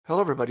Hello,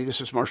 everybody. This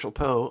is Marshall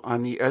Poe.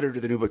 I'm the editor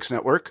of the New Books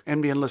Network.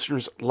 NBN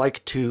listeners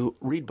like to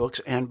read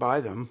books and buy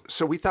them.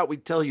 So we thought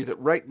we'd tell you that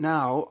right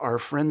now, our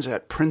friends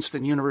at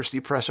Princeton University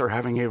Press are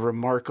having a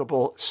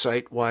remarkable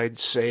site-wide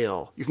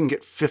sale. You can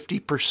get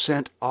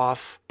 50%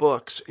 off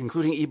books,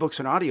 including ebooks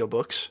and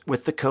audiobooks,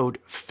 with the code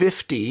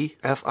 50,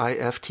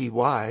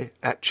 F-I-F-T-Y,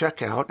 at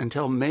checkout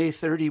until May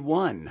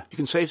 31. You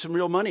can save some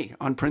real money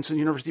on Princeton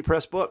University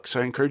Press books.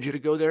 I encourage you to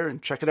go there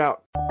and check it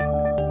out.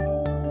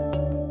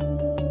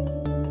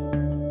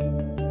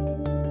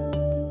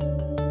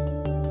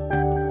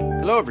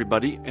 Hello,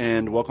 everybody,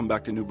 and welcome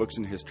back to New Books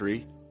in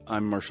History.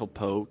 I'm Marshall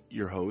Poe,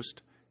 your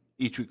host.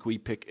 Each week we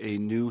pick a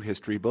new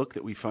history book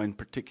that we find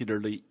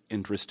particularly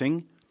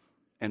interesting,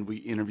 and we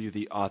interview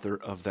the author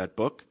of that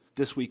book.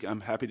 This week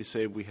I'm happy to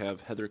say we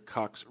have Heather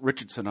Cox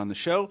Richardson on the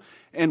show,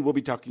 and we'll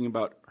be talking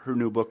about her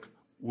new book,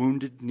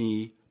 Wounded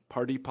Knee,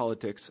 Party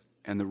Politics,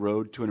 and the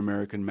Road to an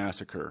American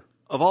Massacre.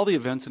 Of all the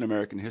events in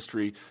American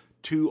history,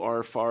 two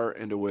are far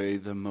and away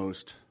the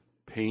most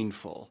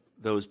painful,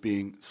 those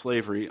being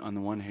slavery on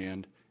the one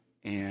hand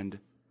and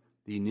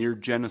the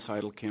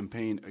near-genocidal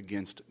campaign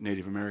against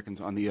Native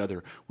Americans on the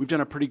other. We've done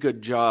a pretty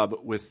good job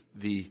with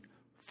the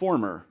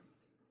former.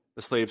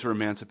 The slaves were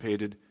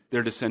emancipated,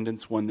 their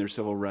descendants won their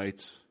civil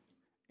rights,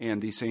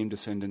 and these same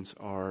descendants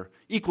are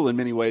equal in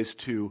many ways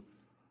to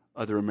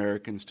other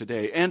Americans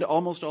today. And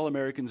almost all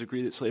Americans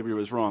agree that slavery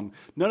was wrong.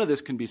 None of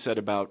this can be said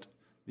about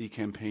the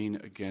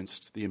campaign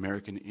against the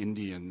American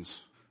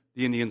Indians.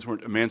 The Indians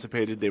weren't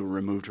emancipated, they were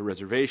removed to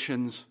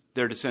reservations.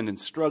 Their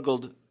descendants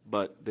struggled,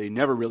 but they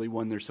never really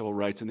won their civil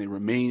rights, and they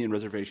remain in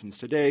reservations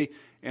today.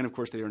 And, of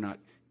course, they are not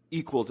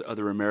equal to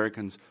other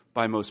Americans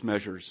by most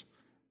measures.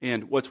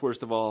 And what's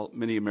worst of all,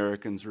 many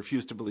Americans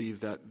refuse to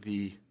believe that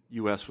the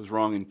U.S. was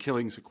wrong in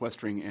killing,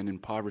 sequestering, and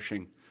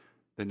impoverishing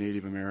the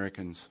Native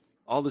Americans.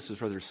 All this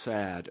is rather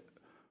sad,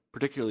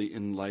 particularly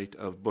in light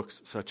of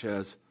books such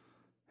as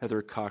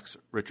Heather Cox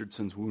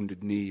Richardson's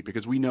Wounded Knee,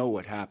 because we know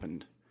what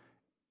happened.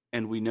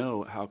 And we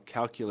know how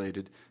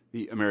calculated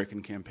the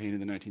American campaign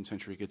in the 19th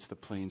century against the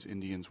Plains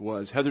Indians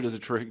was. Heather does a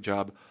terrific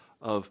job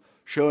of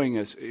showing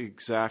us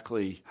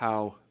exactly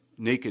how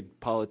naked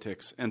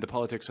politics and the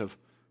politics of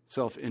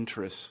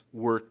self-interest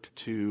worked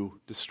to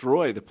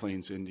destroy the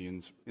Plains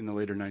Indians in the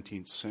later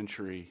 19th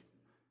century.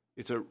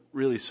 It's a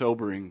really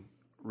sobering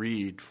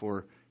read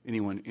for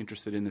anyone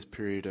interested in this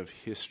period of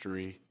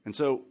history. And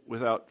so,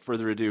 without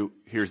further ado,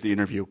 here's the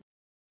interview.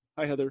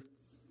 Hi, Heather.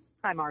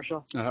 Hi,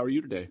 Marshall. How are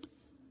you today?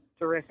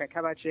 Terrific. How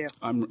about you?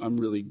 I'm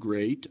really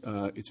great.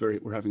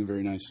 We're having a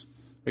very nice,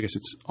 I guess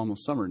it's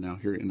almost summer now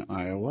here in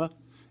Iowa,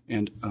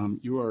 and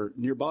you are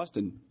near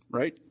Boston,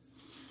 right?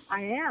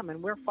 I am,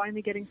 and we're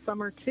finally getting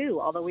summer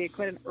too, although we had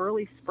quite an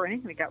early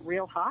spring, and it got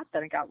real hot,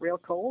 then it got real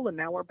cold, and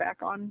now we're back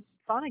on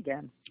sun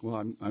again. Well,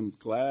 I'm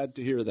glad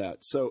to hear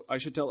that. So I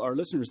should tell our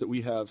listeners that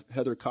we have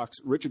Heather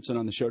Cox Richardson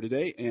on the show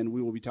today, and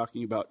we will be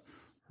talking about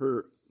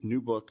her new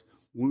book,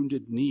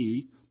 Wounded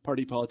Knee,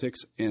 Party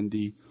Politics, and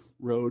the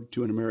Road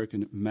to an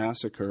American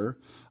Massacre.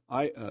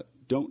 I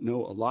don't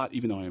know a lot,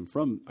 even though I am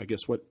from, I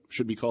guess, what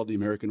should be called the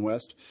American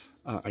West.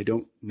 I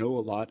don't know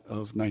a lot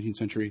of 19th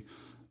century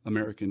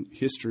American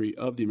history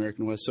of the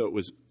American West, so it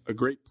was a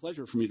great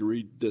pleasure for me to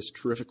read this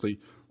terrifically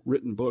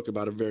written book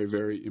about a very,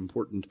 very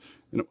important,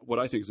 and what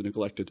I think is a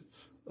neglected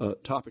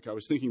topic. I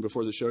was thinking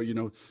before the show,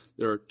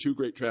 there are two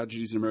great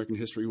tragedies in American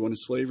history. One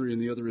is slavery,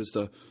 and the other is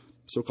the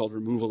so-called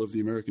removal of the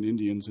American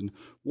Indians. And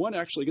one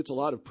actually gets a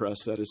lot of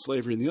press, that is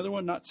slavery, and the other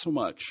one not so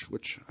much,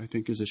 which I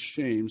think is a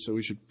shame. So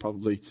we should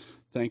probably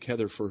thank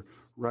Heather for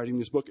writing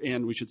this book,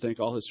 and we should thank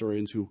all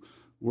historians who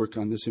work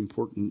on this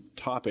important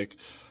topic.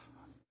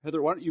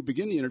 Heather, why don't you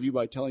begin the interview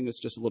by telling us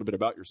just a little bit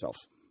about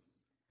yourself?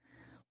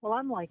 Well,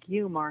 unlike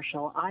you,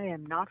 Marshall, I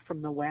am not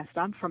from the West.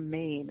 I'm from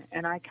Maine,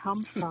 and I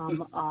come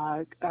from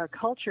a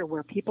culture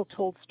where people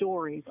told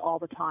stories all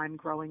the time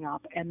growing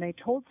up, and they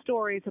told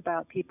stories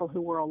about people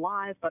who were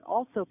alive, but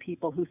also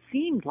people who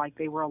seemed like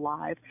they were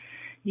alive,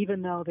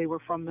 even though they were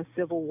from the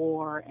Civil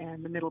War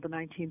and the middle of the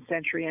 19th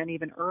century and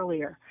even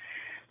earlier.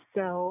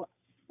 So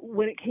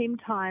when it came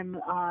time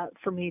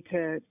for me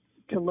to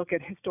look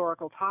at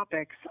historical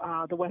topics,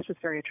 the West was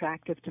very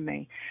attractive to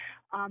me.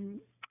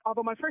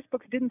 Although my first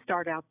books didn't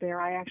start out there,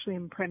 I actually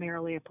am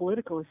primarily a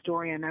political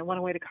historian. I went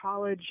away to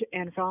college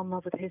and fell in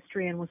love with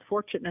history and was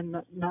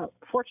fortunate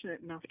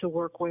enough to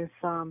work with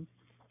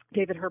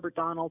David Herbert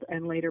Donald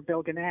and later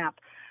Bill Gannap,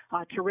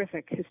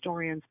 terrific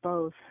historians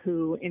both,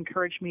 who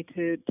encouraged me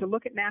to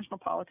look at national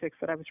politics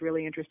that I was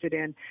really interested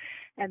in,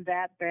 and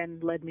that then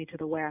led me to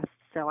the West.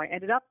 So I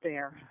ended up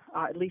there,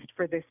 at least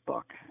for this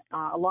book,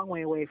 a long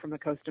way away from the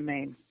coast of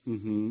Maine.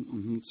 Mm-hmm,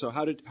 mm-hmm. So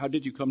how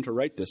did you come to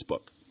write this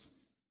book?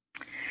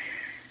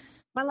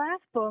 My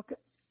last book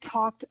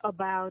talked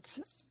about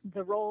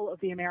the role of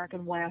the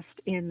American West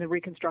in the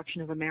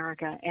Reconstruction of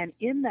America, and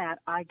in that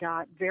I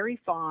got very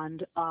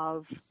fond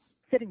of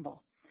Sitting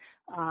Bull,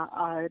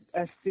 a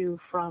Sioux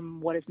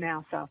from what is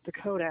now South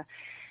Dakota,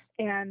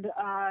 and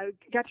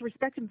got to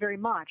respect him very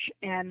much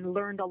and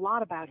learned a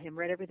lot about him,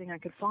 read everything I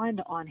could find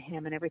on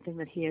him and everything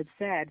that he had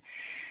said.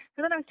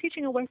 So then I was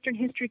teaching a Western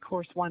history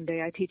course one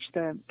day. I teach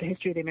the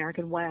history of the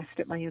American West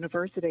at my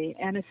university,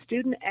 and a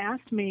student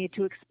asked me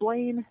to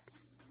explain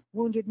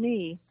Wounded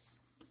Knee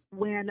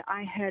when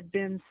I had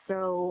been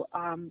so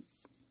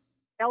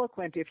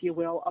eloquent, if you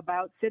will,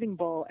 about Sitting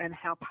Bull and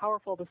how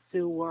powerful the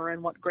Sioux were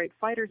and what great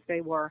fighters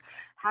they were.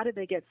 How did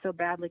they get so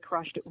badly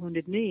crushed at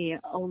Wounded Knee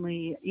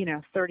only,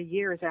 30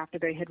 years after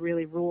they had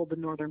really ruled the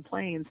Northern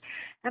Plains?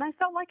 And I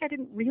felt like I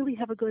didn't really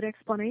have a good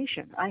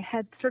explanation. I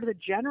had sort of the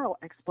general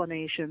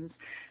explanations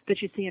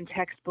that you see in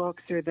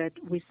textbooks or that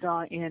we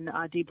saw in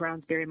D.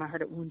 Brown's Bury My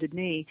Heart at Wounded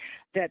Knee,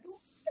 that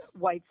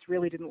whites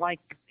really didn't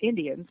like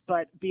Indians.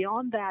 But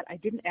beyond that, I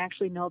didn't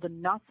actually know the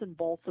nuts and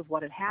bolts of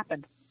what had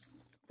happened.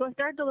 So I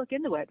started to look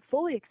into it,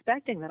 fully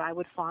expecting that I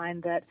would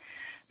find that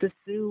the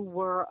Sioux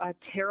were a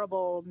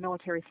terrible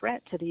military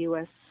threat to the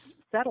U.S.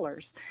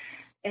 settlers,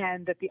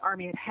 and that the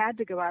Army had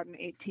to go out in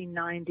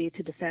 1890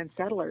 to defend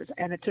settlers.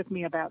 And it took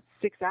me about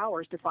 6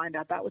 hours to find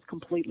out that was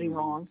completely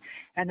wrong.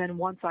 And then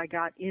once I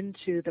got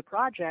into the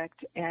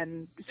project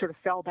and sort of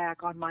fell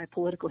back on my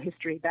political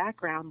history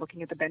background,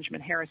 looking at the Benjamin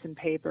Harrison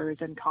papers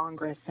and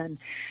Congress and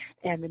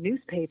the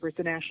newspapers,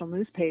 the national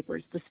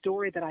newspapers, the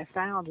story that I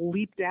found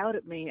leaped out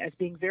at me as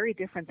being very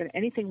different than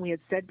anything we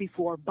had said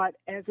before, but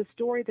as a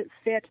story that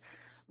fit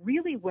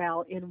really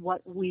well in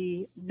what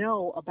we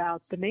know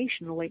about the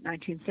nation in the late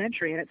 19th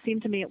century. And it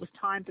seemed to me it was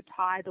time to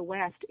tie the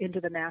West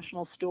into the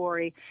national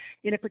story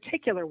in a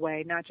particular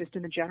way, not just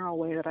in the general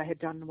way that I had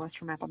done in West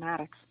from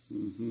Appomattox.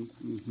 Mm-hmm,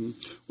 mm-hmm.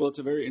 Well, it's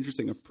a very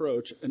interesting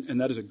approach,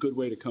 and that is a good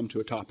way to come to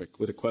a topic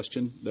with a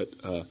question that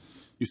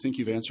you think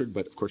you've answered,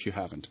 but of course you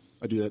haven't.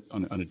 I do that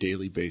on a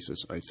daily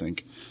basis, I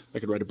think. I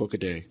could write a book a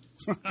day.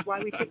 It's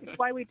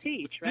why we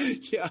teach, right?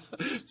 Yeah.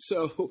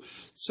 So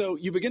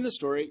you begin the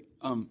story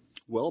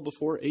well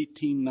before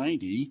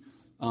 1890,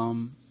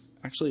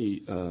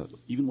 actually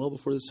even well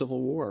before the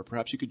Civil War.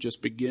 Perhaps you could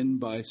just begin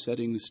by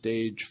setting the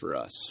stage for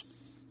us.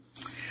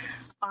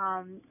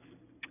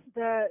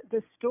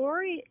 The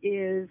story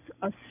is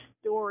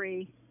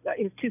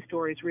two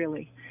stories,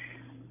 really.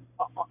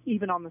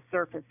 Even on the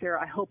surface, there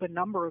are, I hope, a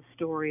number of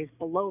stories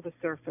below the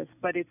surface,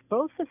 but it's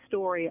both the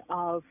story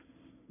of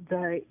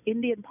the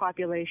Indian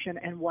population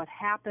and what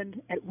happened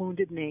at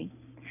Wounded Knee,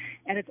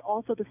 and it's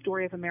also the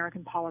story of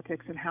American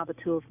politics and how the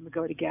two of them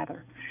go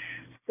together.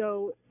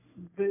 So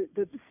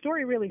the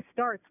story really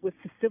starts with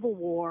the Civil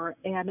War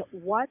and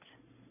what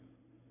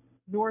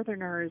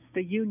Northerners,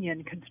 the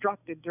Union,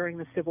 constructed during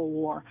the Civil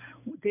War,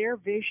 their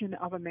vision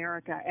of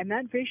America. And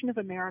that vision of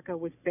America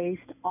was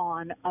based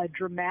on a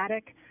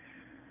dramatic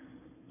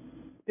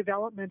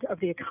development of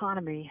the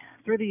economy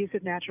through the use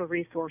of natural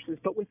resources,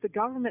 but with the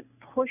government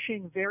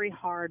pushing very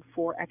hard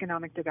for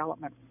economic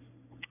development.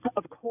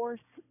 Of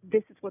course,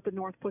 this is what the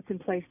North puts in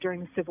place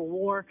during the Civil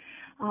War.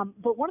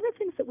 But one of the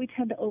things that we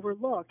tend to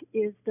overlook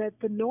is that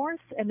the North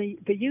and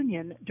the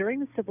Union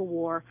during the Civil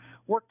War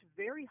worked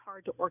very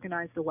hard to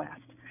organize the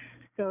West.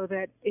 So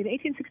that in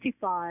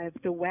 1865,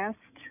 the West,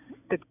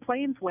 the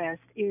Plains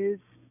West, is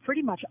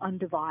pretty much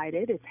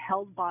undivided. It's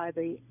held by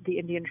the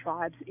Indian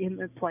tribes in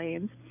the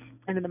plains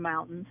and in the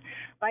mountains.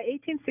 By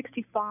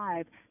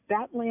 1865,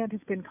 that land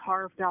has been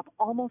carved up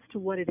almost to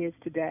what it is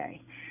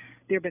today.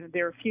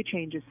 There are a few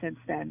changes since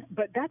then,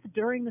 but that's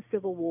during the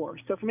Civil War.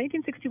 So from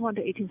 1861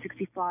 to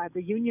 1865,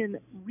 the Union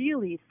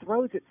really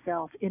throws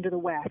itself into the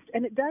West,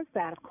 and it does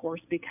that, of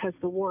course, because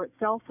the war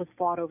itself was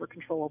fought over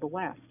control of the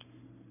West.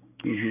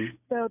 Mm-hmm.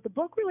 So the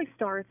book really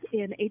starts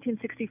in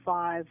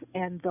 1865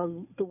 and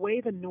the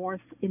way the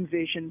North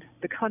envisioned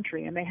the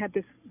country, and they had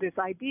this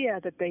idea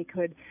that they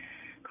could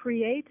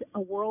create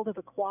a world of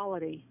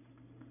equality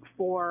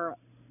for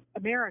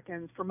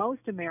Americans, for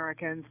most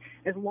Americans,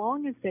 as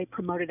long as they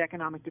promoted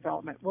economic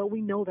development. Well, we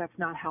know that's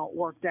not how it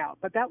worked out,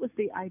 but that was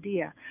the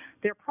idea.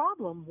 Their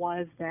problem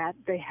was that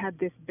they had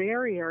this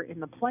barrier in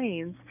the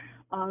plains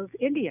of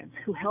Indians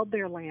who held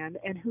their land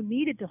and who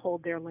needed to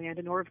hold their land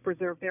in order to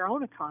preserve their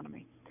own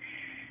economy.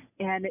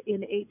 And in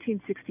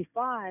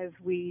 1865,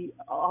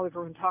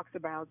 everyone talks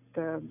about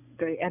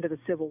the end of the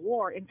Civil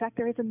War. In fact,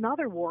 there is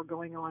another war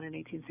going on in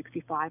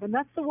 1865, and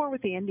that's the war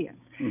with the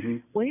Indians. Mm-hmm.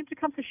 William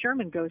Tecumseh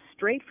Sherman goes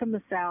straight from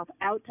the South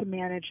out to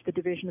manage the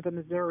Division of the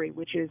Missouri,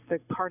 which is the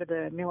part of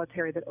the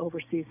military that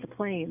oversees the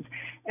plains.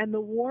 And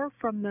the war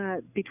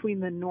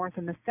between the North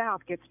and the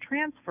South gets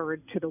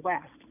transferred to the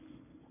West.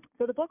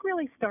 So the book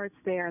really starts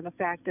there in the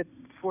fact that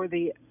for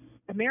the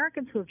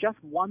Americans who have just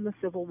won the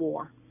Civil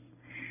War,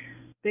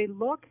 they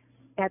look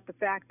at the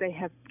fact they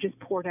have just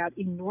poured out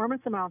enormous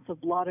amounts of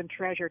blood and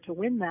treasure to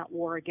win that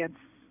war against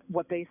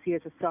what they see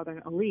as a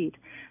Southern elite.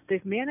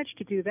 They've managed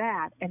to do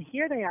that, and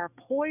here they are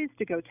poised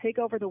to go take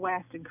over the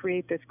West and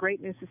create this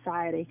great new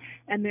society,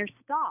 and they're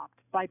stopped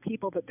by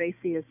people that they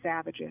see as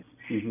savages.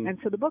 Mm-hmm. And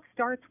so the book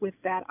starts with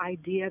that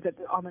idea that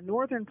on the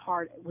northern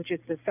part, which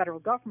is the federal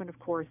government, of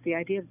course, the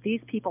idea that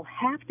these people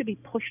have to be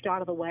pushed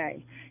out of the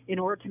way in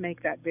order to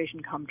make that vision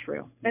come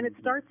true. And it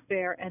starts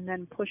there and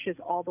then pushes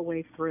all the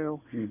way through.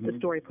 Mm-hmm. The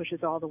story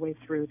pushes all the way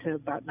through to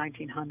about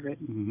 1900.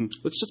 Mm-hmm.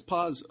 Let's just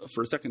pause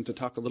for a second to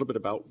talk a little bit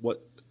about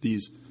what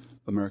these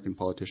American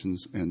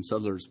politicians and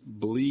settlers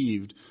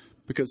believed,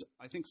 because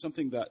I think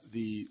something that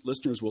the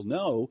listeners will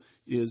know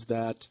is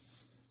that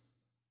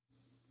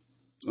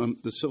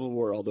the Civil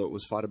War, although it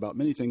was fought about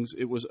many things,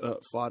 it was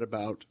fought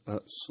about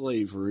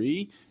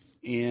slavery,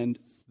 and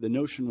the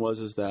notion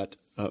was that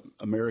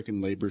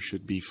American labor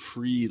should be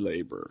free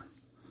labor.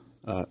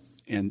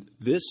 And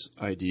this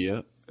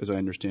idea, as I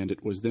understand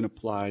it, was then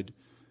applied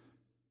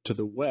to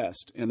the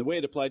West. And the way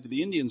it applied to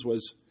the Indians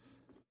was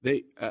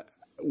they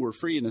were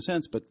free in a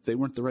sense, but they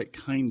weren't the right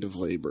kind of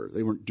labor.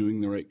 They weren't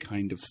doing the right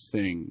kind of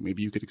thing.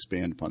 Maybe you could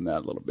expand upon that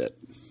a little bit.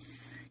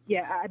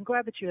 Yeah, I'm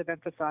glad that you have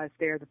emphasized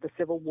there that the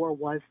Civil War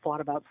was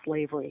fought about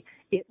slavery.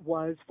 It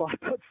was fought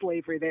about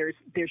slavery.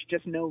 There's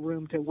just no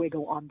room to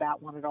wiggle on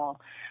that one at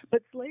all.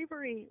 But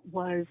slavery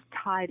was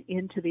tied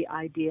into the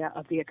idea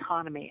of the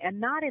economy,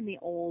 and not in the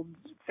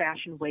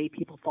old-fashioned way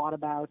people thought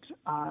about,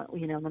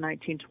 in the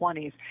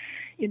 1920s.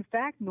 In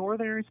fact,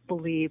 Northerners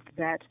believed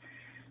that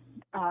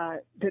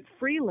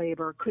free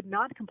labor could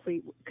not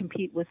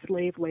compete with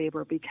slave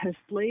labor because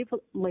slave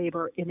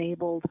labor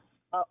enabled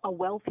a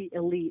wealthy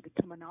elite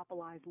to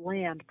monopolize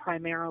land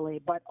primarily,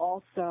 but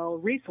also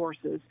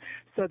resources,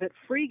 so that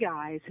free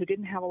guys who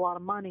didn't have a lot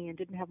of money and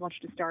didn't have much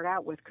to start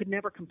out with could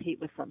never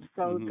compete with them.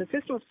 So the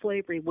system of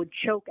slavery would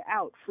choke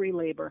out free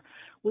labor,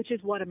 which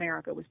is what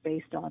America was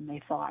based on, they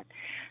thought.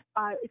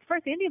 As far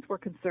as the Indians were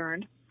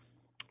concerned,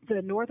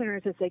 the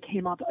Northerners, as they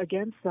came up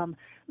against them,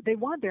 they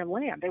wanted their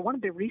land, they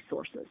wanted their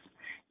resources.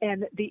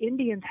 And the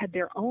Indians had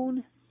their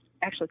own,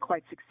 actually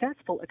quite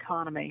successful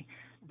economy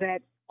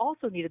that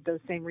also needed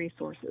those same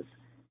resources.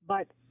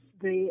 But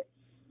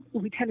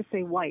we tend to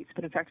say whites,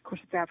 but in fact, of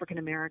course, it's African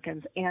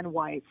Americans and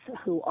whites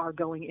who are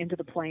going into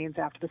the plains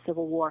after the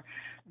Civil War.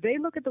 They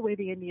look at the way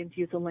the Indians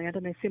use the land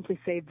and they simply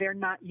say they're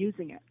not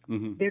using it.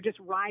 They're just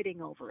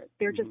riding over it.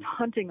 They're just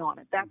hunting on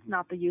it. That's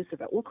not the use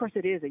of it. Well, of course,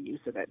 it is a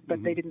use of it,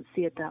 but they didn't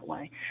see it that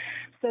way.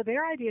 So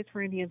their ideas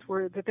for Indians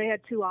were that they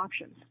had two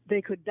options.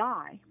 They could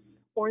die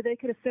or they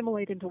could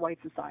assimilate into white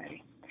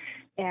society.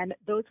 And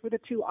those were the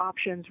two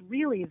options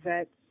really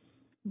that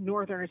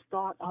Northerners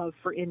thought of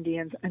for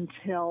Indians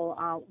until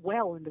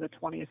well into the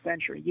 20th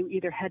century. You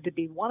either had to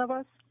be one of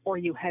us or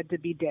you had to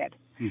be dead.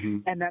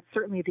 And that's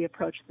certainly the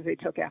approach that they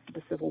took after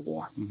the Civil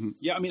War.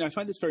 Yeah, I mean, I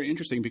find this very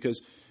interesting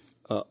because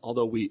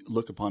although we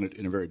look upon it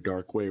in a very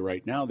dark way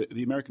right now,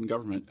 the American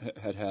government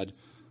had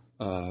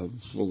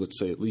let's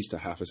say at least a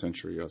half a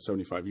century,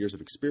 75 years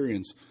of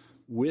experience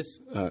with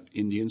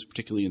Indians,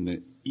 particularly in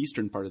the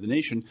eastern part of the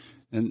nation.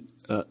 And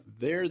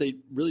there they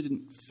really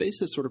didn't face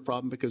this sort of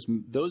problem because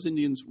those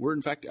Indians were,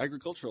 in fact,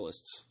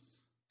 agriculturalists.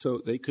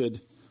 So they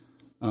could,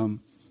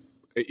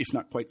 if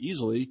not quite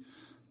easily,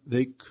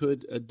 they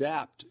could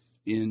adapt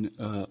in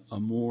a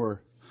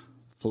more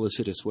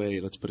felicitous way,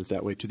 let's put it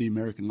that way, to the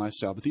American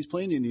lifestyle. But these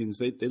Plain Indians,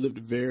 they lived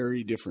a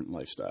very different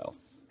lifestyle.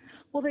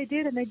 Well, they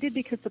did, and they did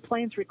because the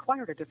plains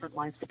required a different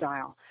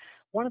lifestyle.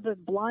 One of the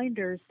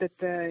blinders that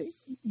the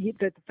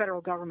federal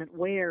government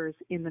wears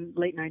in the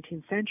late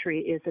 19th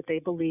century is that they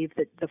believe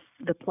that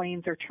the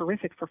plains are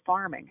terrific for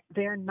farming.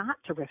 They're not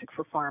terrific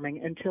for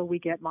farming until we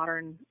get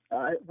modern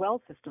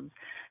well systems,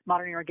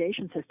 modern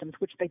irrigation systems,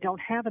 which they don't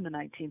have in the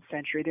 19th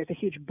century. There's a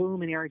huge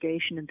boom in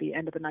irrigation at the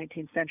end of the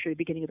 19th century,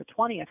 beginning of the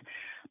 20th,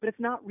 but it's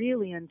not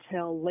really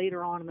until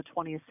later on in the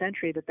 20th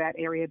century that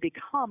area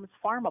becomes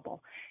farmable.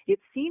 It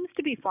seems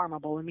to be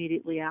farmable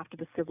immediately after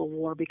the Civil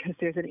War because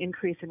there's an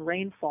increase in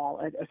rainfall,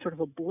 a sort of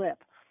a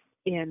blip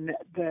in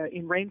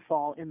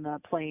rainfall in the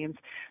plains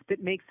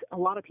that makes a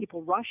lot of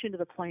people rush into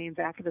the plains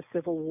after the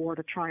Civil War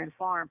to try and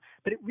farm.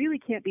 But it really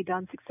can't be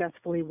done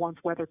successfully once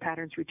weather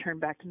patterns return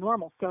back to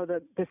normal. So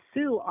the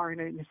Sioux are in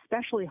an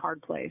especially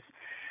hard place.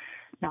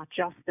 Not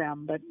just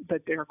them,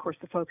 but they're, of course,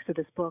 the folks of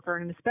this book are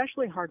in an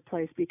especially hard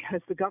place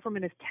because the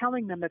government is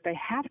telling them that they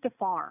have to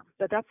farm,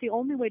 that that's the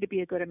only way to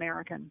be a good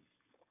American.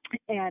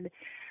 And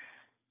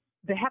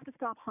they have to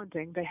stop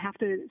hunting. They have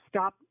to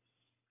stop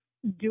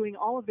doing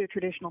all of their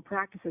traditional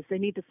practices. They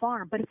need to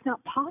farm, but it's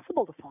not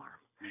possible to farm.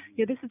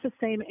 This is the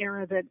same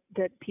era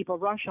that people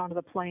rush onto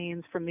the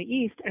plains from the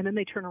east, and then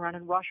they turn around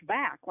and rush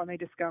back when they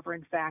discover,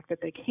 in fact,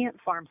 that they can't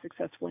farm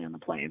successfully on the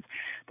plains.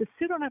 The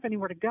Sioux don't have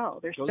anywhere to go.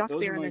 They're stuck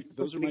there, and they're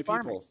supposed to be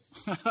farming.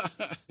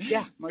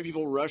 Yeah. My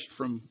people rushed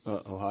from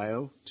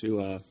Ohio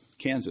to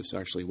Kansas,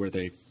 actually, where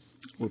they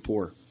were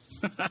poor.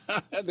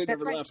 They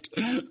never left.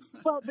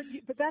 Well,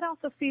 but that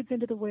also feeds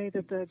into the way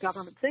that the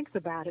government thinks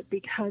about it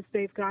because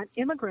they've got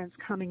immigrants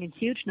coming in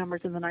huge numbers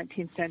in the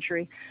 19th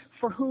century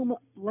for whom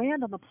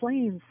land on the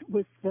plains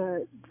was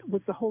the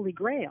holy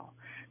grail.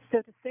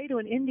 So to say to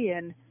an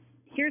Indian,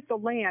 here's the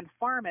land,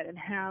 farm it, and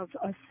have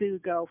a Sioux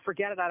go,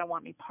 forget it, I don't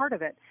want any part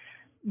of it,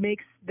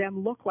 makes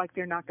them look like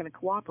they're not going to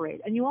cooperate.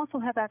 And you also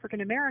have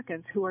African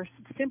Americans who are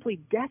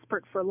simply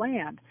desperate for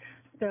land.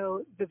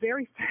 So the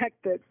very fact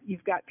that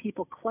you've got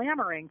people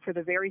clamoring for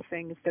the very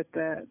things that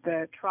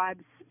the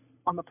tribes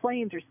on the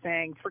plains are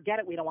saying, forget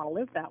it, we don't want to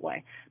live that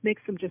way,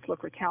 makes them just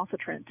look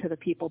recalcitrant to the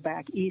people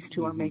back east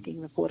who are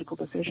making the political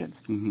decisions.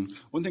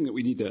 One thing that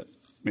we need to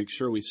make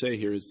sure we say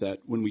here is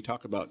that when we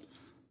talk about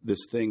this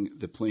thing,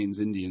 the Plains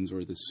Indians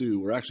or the Sioux,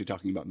 we're actually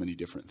talking about many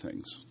different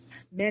things.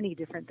 Many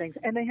different things.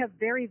 And they have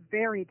very,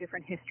 very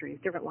different histories,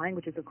 different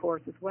languages, of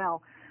course, as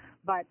well.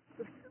 But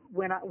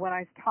when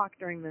I talk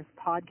during this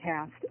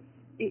podcast,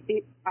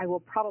 I will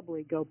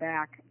probably go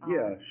back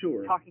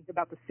talking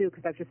about the Sioux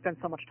because I've just spent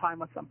so much time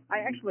with them.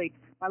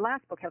 My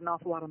last book had an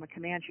awful lot on the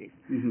Comanches,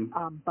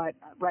 but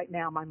right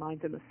now my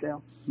mind's in the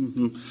Sioux.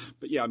 Mm-hmm.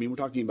 But yeah, I mean, we're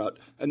talking about,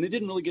 and they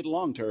didn't really get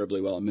along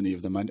terribly well, many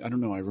of them. I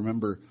don't know, I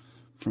remember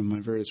from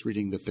my various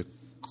reading that the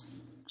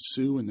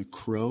Sioux and the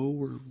Crow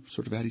were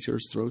sort of at each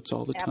other's throats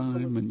all the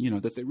time, and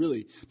that they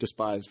really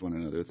despised one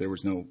another. There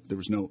was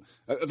no.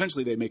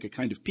 Eventually, they make a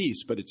kind of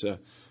peace, but it's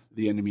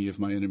the enemy of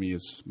my enemy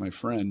is my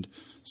friend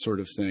sort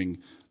of thing.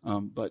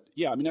 But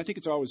yeah, I mean, I think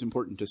it's always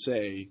important to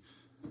say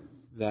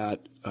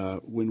that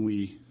when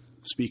we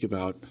speak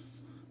about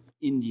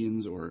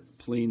Indians or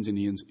Plains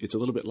Indians, it's a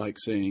little bit like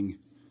saying,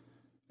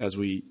 as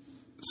we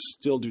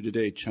still do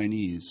today,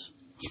 Chinese.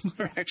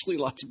 There are actually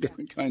lots of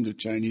different kinds of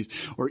Chinese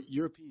or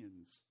Europeans.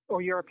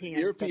 Or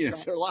Europeans.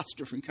 Right. There are lots of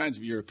different kinds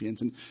of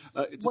Europeans, and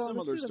it's a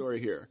similar story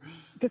here.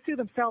 The Sioux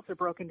themselves are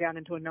broken down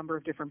into a number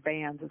of different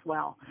bands as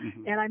well.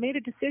 Mm-hmm. And I made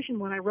a decision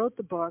when I wrote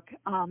the book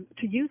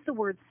to use the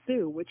word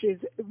Sioux, which is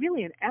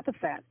really an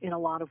epithet in a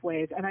lot of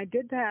ways. And I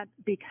did that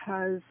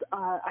because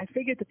I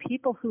figured the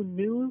people who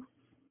knew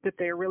that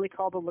they're really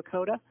called the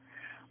Lakota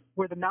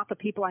were not the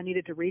people I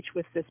needed to reach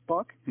with this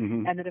book,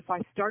 and that if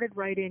I started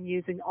right in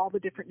using all the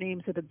different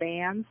names of the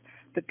bands,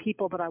 the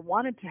people that I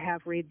wanted to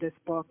have read this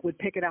book would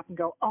pick it up and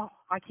go, oh,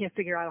 I can't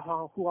figure out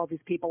who all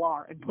these people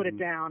are, and put it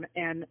down,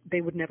 and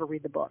they would never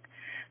read the book.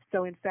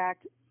 So, in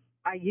fact,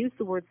 I use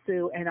the word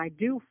Sioux, and I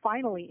do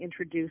finally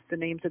introduce the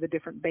names of the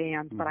different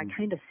bands, but I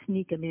kind of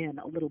sneak them in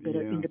a little bit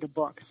into the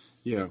book.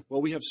 Yeah.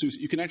 Well, we have Sioux.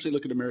 You can actually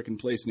look at American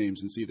place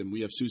names and see them.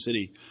 We have Sioux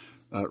City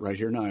right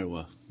here in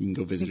Iowa. You can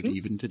go visit it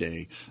even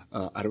today.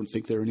 I don't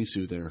think there are any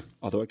Sioux there,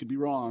 although I could be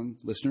wrong.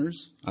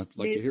 Listeners, I'd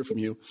like to hear from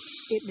you.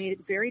 It made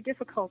it very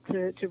difficult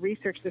to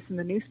research this in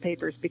the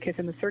newspapers because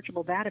in the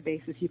searchable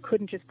databases, you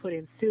couldn't just put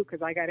in Sioux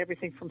because I got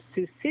everything from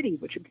Sioux City,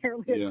 which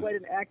apparently has quite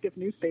an active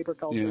newspaper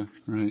culture. Yeah,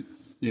 right.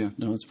 Yeah,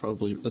 no, that's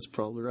probably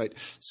right.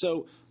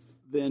 So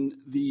then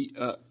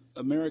the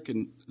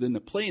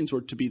Plains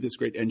were to be this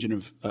great engine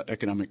of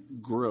economic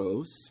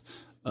growth.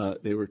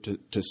 They were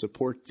to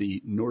support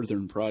the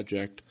Northern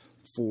Project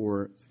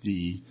for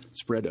the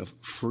spread of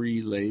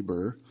free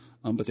labor,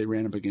 but they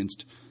ran up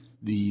against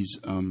these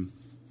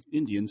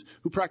Indians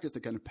who practiced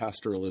the kind of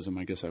pastoralism,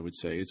 I guess I would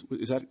say.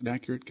 Is that an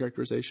accurate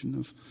characterization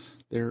of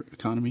their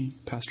economy,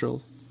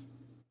 pastoral?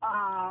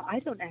 I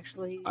don't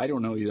actually. I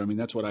don't know either. I mean,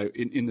 that's what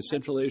in the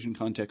Central Asian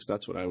context,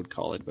 that's what I would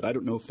call it. But I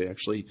don't know if they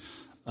actually,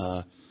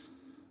 I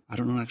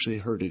don't know actually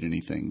herded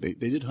anything. They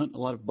did hunt a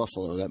lot of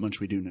buffalo. That much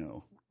we do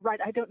know. Right.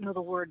 I don't know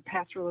the word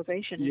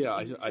pastoralization in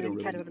I don't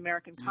really kind of an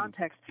American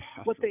context.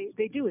 What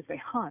they do is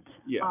they hunt.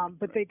 Yeah.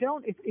 But they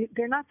don't.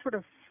 They're not sort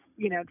of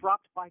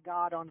dropped by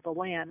God onto the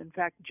land. In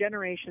fact,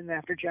 generation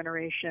after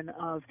generation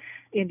of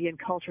Indian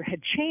culture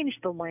had changed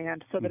the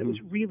land so that it was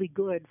really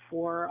good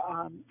for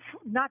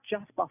not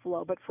just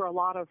buffalo, but for a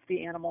lot of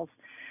the animals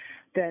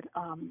that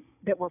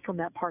were from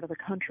that part of the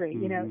country.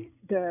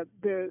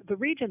 The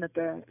region that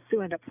the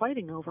Sioux end up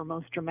fighting over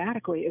most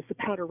dramatically is the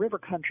Powder River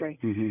country,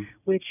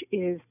 which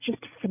is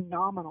just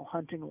phenomenal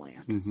hunting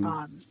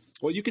land.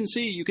 Well, you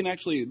can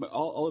actually,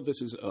 all of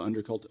this is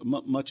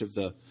much of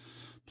the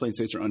Plains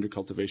states are under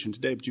cultivation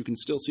today, but you can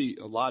still see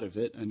a lot of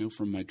it. I know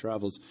from my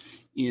travels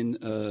in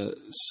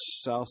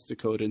South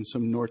Dakota and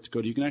some North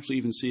Dakota. You can actually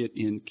even see it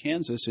in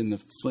Kansas in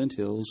the Flint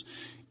Hills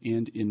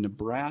and in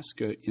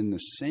Nebraska in the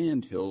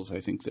Sand Hills, I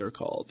think they're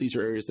called. These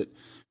are areas that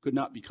could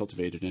not be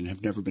cultivated and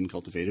have never been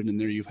cultivated. And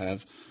there you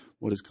have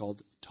what is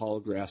called tall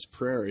grass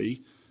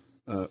prairie,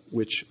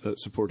 which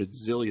supported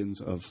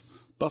zillions of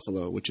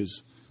buffalo, which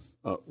is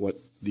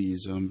what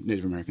these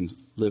Native Americans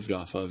lived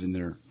off of in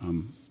their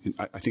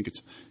I think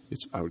it's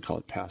I would call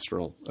it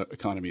pastoral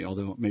economy,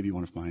 although maybe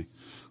one of my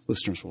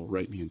listeners will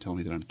write me and tell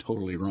me that I'm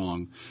totally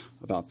wrong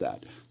about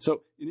that.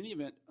 So in any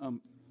event,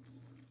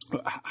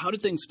 how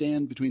did things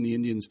stand between the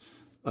Indians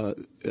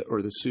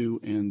or the Sioux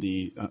and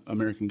the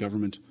American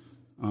government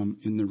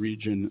in the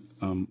region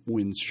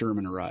when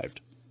Sherman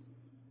arrived?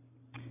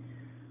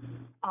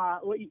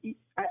 Well,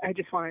 I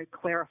just want to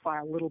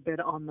clarify a little bit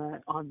on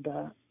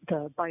the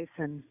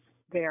bison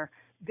there.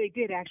 They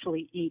did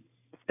actually eat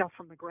stuff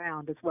from the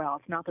ground as well.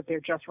 It's not that they're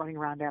just running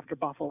around after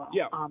buffalo.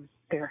 Yeah.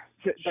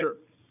 Sure.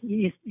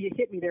 You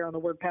hit me there on the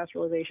word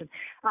pastoralization.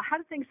 How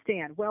do things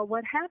stand? Well,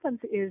 what happens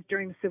is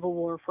during the Civil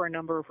War, for a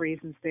number of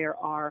reasons, there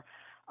are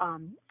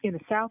in the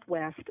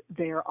Southwest,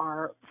 there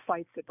are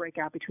fights that break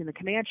out between the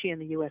Comanche and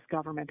the U.S.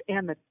 government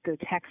and the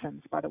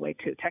Texans, by the way,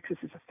 too. Texas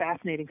is a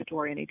fascinating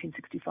story in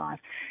 1865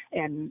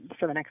 and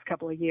for the next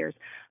couple of years.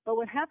 But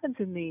what happens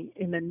in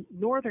the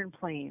Northern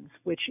Plains,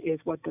 which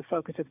is what the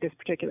focus of this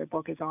particular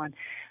book is on,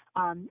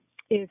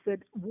 is that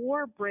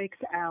war breaks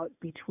out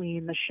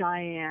between the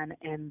Cheyenne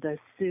and the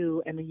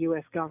Sioux and the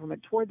U.S.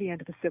 government toward the end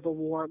of the Civil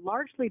War,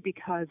 largely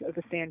because of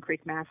the Sand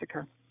Creek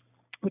Massacre.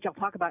 which I'll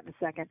talk about in a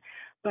second.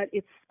 But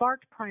it's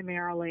sparked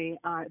primarily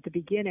at the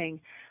beginning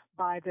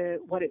by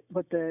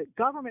what the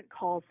government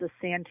calls the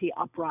Santee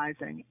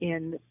Uprising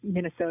in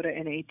Minnesota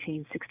in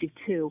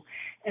 1862.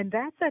 And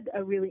that's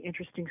a really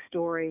interesting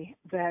story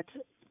that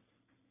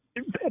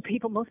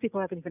most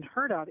people haven't even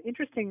heard of.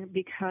 Interesting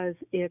because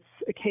it's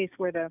a case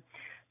where the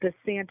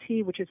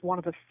Santee, which is one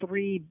of the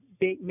three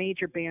big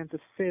major bands of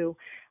Sioux,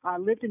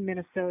 lived in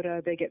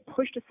Minnesota. They get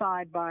pushed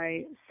aside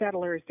by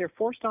settlers. They're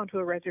forced onto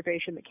a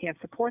reservation that can't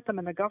support them,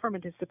 and the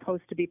government is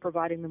supposed to be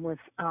providing them with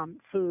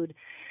food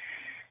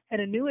and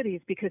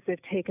annuities because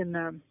they've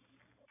taken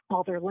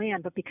all their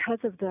land. But because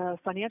of the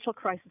financial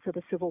crisis of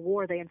the Civil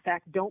War, they in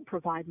fact don't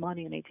provide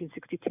money in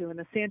 1862, and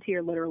the Santee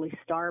are literally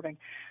starving.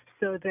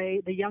 So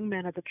the young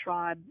men of the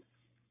tribe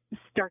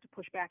start to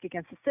push back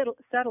against the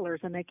settlers,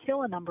 and they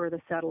kill a number of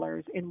the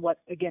settlers in what,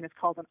 again, is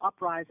called an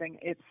uprising.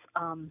 It's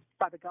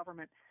by the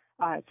government.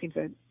 It seems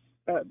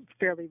a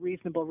fairly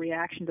reasonable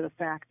reaction to the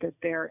fact that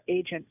their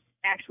agent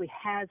actually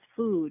has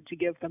food to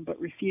give them but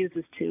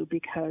refuses to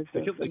because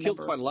they killed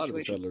quite a lot of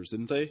the settlers,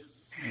 didn't they?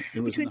 It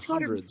was in the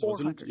hundreds,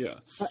 wasn't it? Yeah.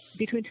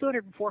 Between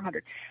 200 and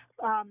 400.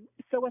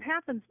 So what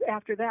happens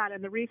after that,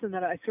 and the reason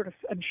that I sort of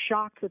am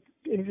shocked that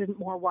it isn't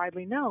more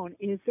widely known,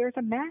 is there's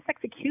a mass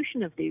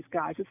execution of these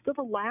guys. It's still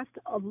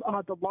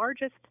the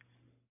largest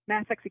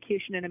mass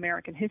execution in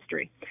American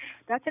history.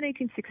 That's in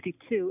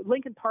 1862.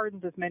 Lincoln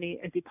pardons as many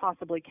as he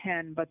possibly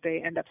can, but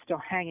they end up still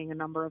hanging a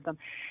number of them.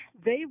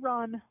 They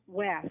run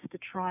west to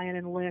try and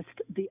enlist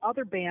the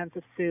other bands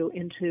of Sioux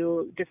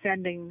into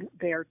defending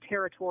their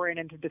territory and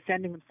into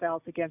defending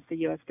themselves against the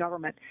U.S.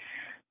 government.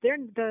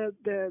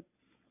 The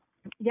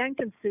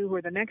Yankton Sioux, who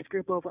are the next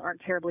group over,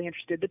 aren't terribly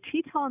interested. The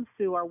Teton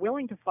Sioux are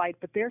willing to fight,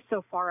 but they're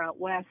so far out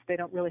west they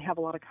don't really have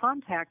a lot of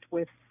contact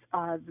with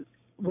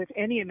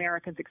any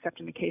Americans except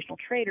an occasional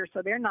trader,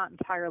 so they're not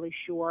entirely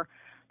sure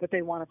that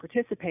they want to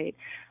participate.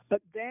 But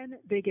then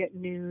they get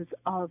news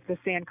of the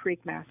Sand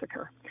Creek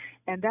Massacre,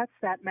 and that's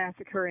that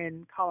massacre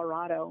in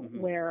Colorado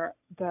where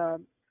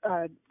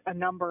a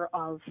number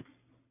of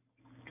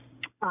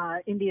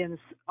Indians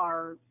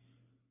are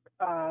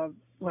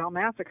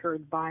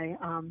massacred by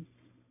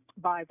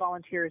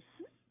volunteers,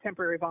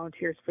 temporary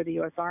volunteers for the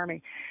U.S.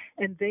 Army,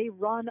 and they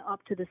run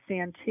up to the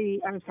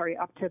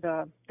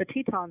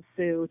Teton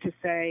Sioux to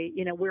say,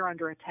 we're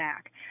under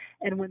attack.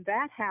 And when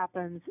that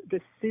happens, the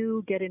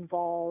Sioux get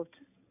involved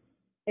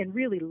and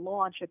really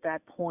launch at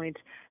that point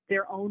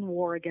their own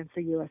war against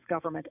the U.S.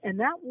 government. And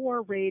that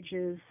war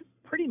rages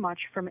pretty much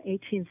from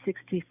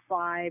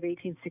 1865,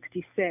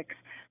 1866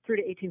 through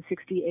to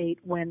 1868,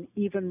 when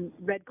even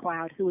Red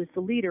Cloud, who is the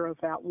leader of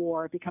that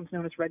war, becomes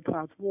known as Red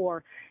Cloud's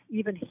War.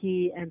 Even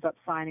he ends up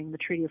signing the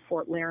Treaty of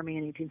Fort Laramie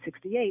in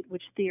 1868,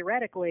 which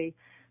theoretically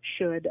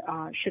should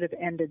have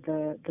ended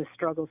the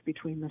struggles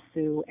between the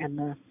Sioux and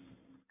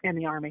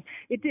the Army.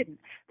 It didn't.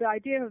 The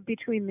idea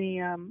between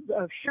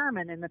of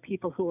Sherman and the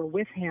people who were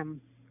with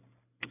him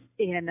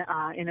in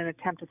an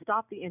attempt to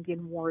stop the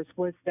Indian Wars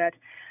was that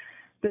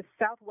the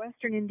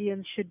southwestern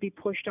Indians should be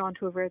pushed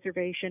onto a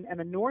reservation and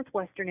the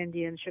northwestern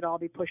Indians should all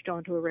be pushed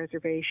onto a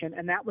reservation,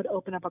 and that would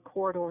open up a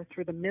corridor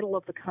through the middle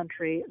of the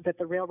country that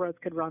the railroads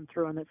could run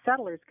through and that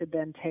settlers could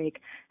then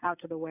take out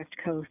to the west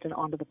coast and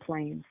onto the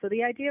plains. So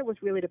the idea was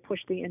really to push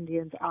the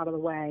Indians out of the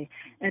way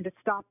and to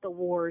stop the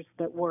wars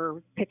that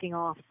were picking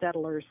off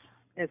settlers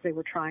as they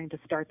were trying to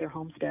start their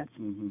homesteads.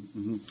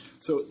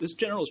 So this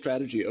general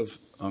strategy of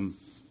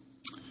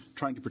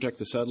trying to protect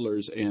the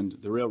settlers and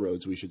the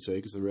railroads, we should say,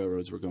 because the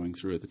railroads were going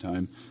through at the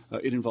time,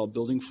 it involved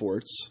building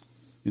forts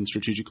in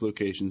strategic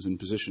locations and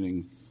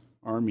positioning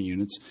army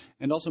units,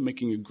 and also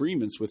making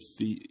agreements with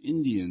the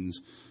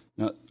Indians.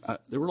 Now,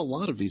 there were a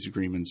lot of these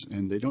agreements,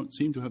 and they don't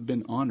seem to have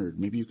been honored.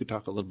 Maybe you could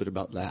talk a little bit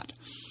about that.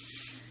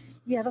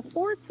 Yeah, the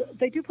forts,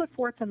 they do put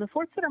forts, and the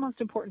forts that are most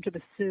important to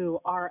the Sioux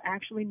are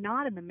actually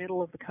not in the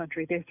middle of the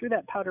country. They're through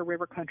that Powder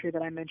River country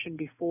that I mentioned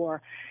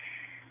before.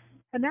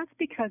 And that's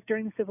because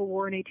during the Civil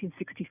War in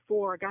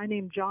 1864, a guy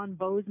named John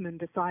Bozeman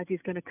decides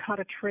he's going to cut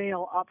a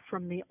trail up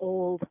from the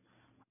old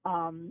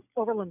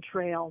overland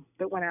trail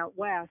that went out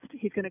west.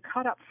 He's going to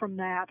cut up from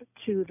that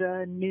to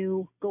the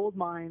new gold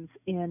mines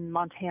in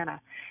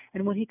Montana.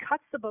 And when he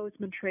cuts the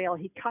Bozeman Trail,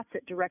 he cuts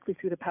it directly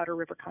through the Powder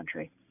River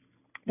country.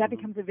 That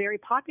becomes a very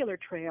popular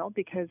trail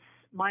because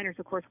miners,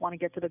 of course, want to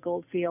get to the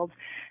gold fields,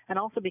 and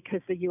also because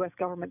the U.S.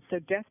 government so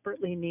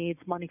desperately needs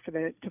money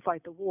to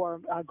fight the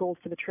war, gold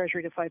for the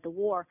Treasury to fight the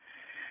war.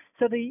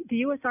 So the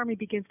U.S. Army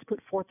begins to put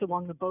forts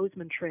along the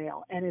Bozeman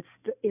Trail, and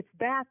it's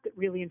that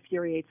really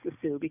infuriates the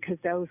Sioux because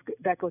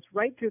that goes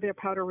right through their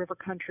Powder River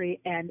country,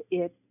 and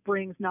it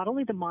brings not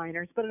only the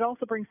miners, but it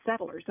also brings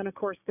settlers. And, of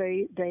course,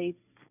 they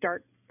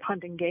start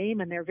hunting game,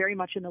 and they're very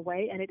much in the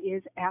way, and it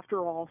is,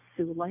 after all,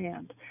 Sioux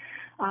land.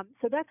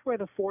 So that's where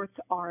the forts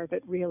are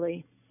that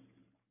really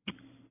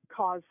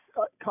cause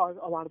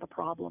a lot of the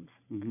problems.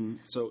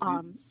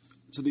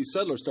 So these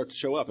settlers start to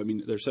show up. I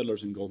mean, they're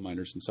settlers and gold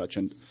miners and such.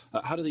 And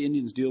how do the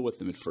Indians deal with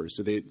them at first?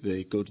 Do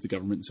they go to the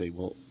government and say,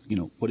 well,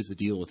 what is the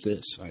deal with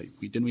this?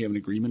 Didn't we have an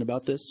agreement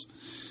about this?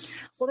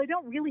 Well, they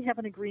don't really have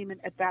an agreement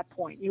at that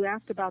point. You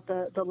asked about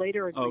the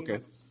later agreement.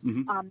 Okay.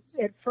 Mm-hmm.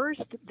 At first,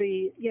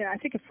 I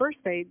think at first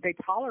they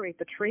tolerate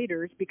the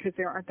traders because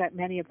there aren't that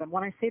many of them.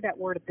 When I say that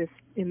word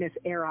in this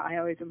era, I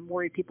always am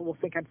worried people will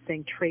think I'm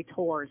saying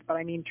traitors, but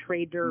I mean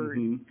traders,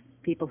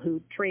 people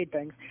who trade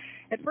things.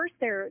 At first,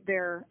 it's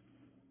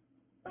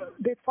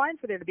fine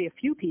for there to be a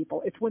few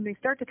people. It's when they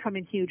start to come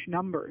in huge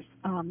numbers,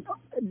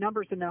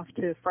 numbers enough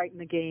to frighten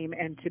the game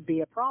and to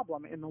be a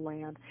problem in the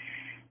land.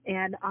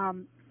 And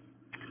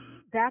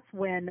that's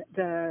when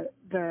in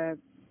the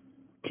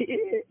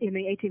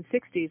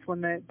 1860s,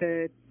 when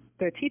the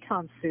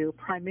Teton Sioux,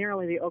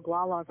 primarily the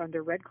Oglalas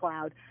under Red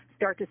Cloud,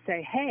 start to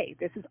say, hey,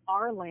 this is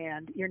our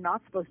land. You're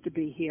not supposed to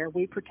be here.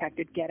 We protect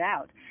it. Get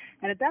out.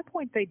 And at that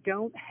point, they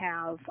don't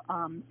have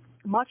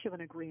much of an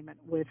agreement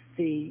with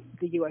the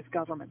U.S.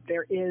 government.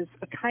 There is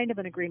a kind of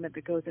an agreement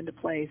that goes into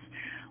place.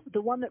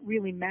 The one that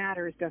really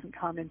matters doesn't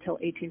come until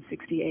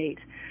 1868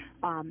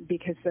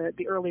 because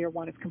the earlier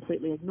one is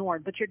completely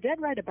ignored. But you're dead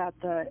right about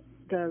the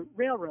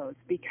railroads,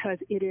 because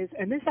it is,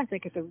 and this I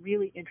think is a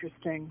really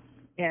interesting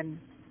and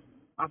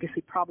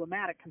obviously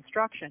problematic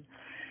construction.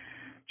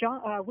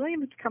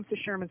 William Tecumseh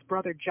Sherman's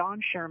brother,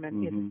 John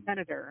Sherman, is a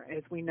senator,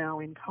 as we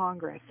know, in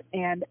Congress.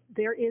 And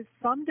there is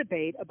some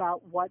debate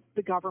about what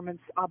the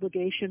government's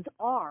obligations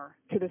are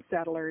to the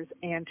settlers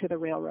and to the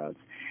railroads.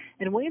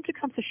 And William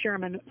Tecumseh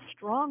Sherman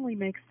strongly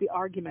makes the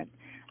argument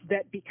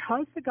that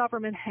because the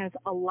government has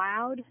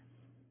allowed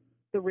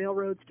the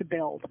railroads to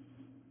build,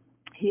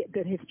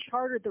 that has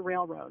chartered the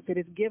railroads, it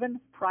has given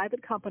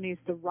private companies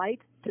the right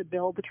to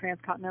build the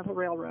transcontinental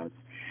railroads,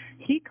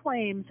 he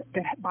claims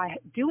that by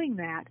doing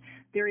that,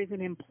 there is an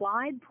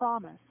implied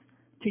promise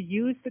to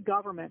use the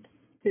government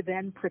to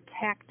then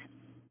protect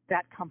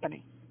that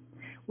company,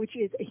 which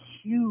is a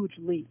huge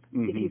leap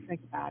if you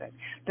think about it.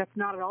 That's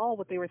not at all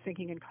what they were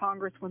thinking in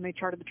Congress when they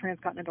chartered the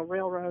transcontinental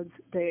railroads.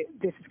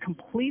 This is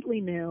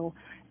completely new,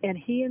 and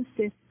he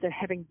insists that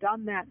having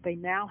done that, they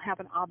now have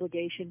an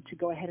obligation to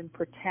go ahead and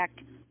protect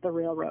the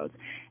railroads.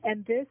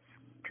 And this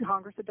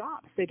Congress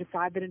adopts. They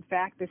decide that, in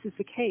fact, this is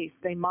the case.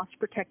 They must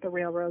protect the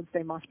railroads.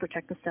 They must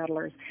protect the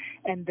settlers.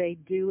 And they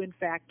do, in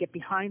fact, get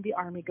behind the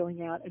Army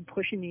going out and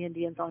pushing the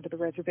Indians onto the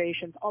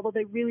reservations, although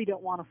they really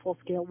don't want a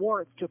full-scale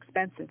war. It's too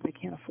expensive. They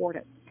can't afford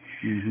it.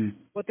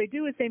 What they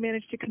do is they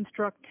manage to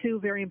construct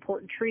two very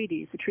important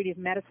treaties, the Treaty of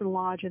Medicine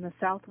Lodge in the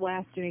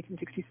Southwest in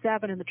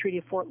 1867 and the Treaty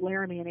of Fort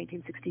Laramie in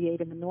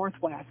 1868 in the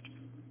Northwest.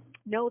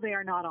 No, they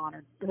are not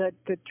honored. The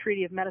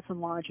Treaty of Medicine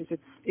Lodge is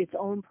its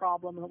own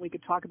problem that we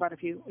could talk about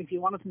if you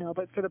wanted to know.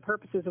 But for the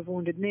purposes of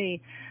Wounded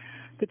Knee,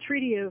 the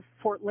Treaty of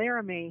Fort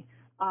Laramie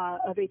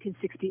of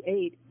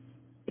 1868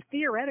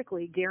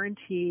 theoretically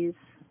guarantees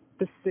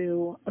the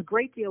Sioux a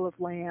great deal of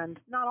land,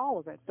 not all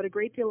of it, but a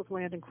great deal of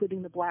land,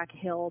 including the Black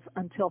Hills,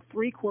 until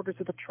 3/4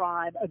 of the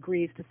tribe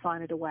agrees to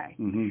sign it away.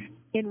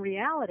 In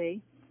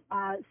reality,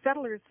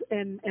 settlers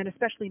and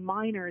especially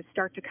miners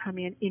start to come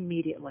in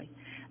immediately.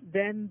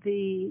 Then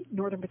the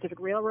Northern Pacific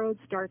Railroad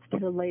starts to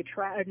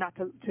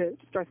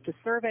starts to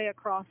survey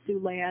across Sioux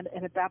land,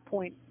 and at that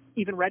point,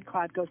 even Red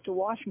Cloud goes to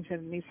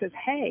Washington and he says,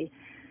 "Hey,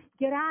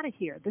 get out of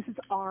here! This is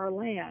our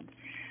land."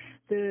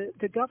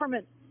 The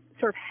government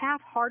sort of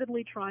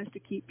half-heartedly tries to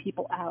keep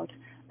people out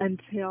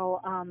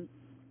until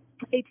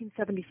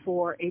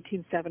 1874,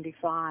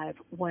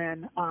 1875,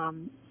 when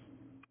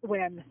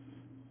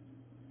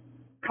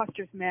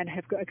Custer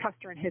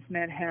and his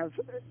men have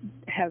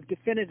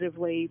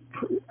definitively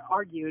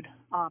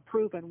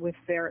proven with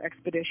their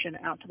expedition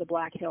out to the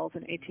Black Hills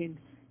around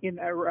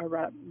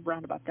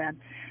about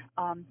then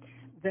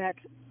that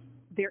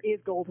there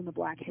is gold in the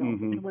Black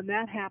Hills. And when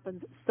that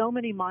happens, so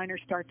many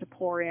miners start to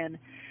pour in.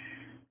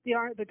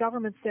 The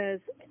government says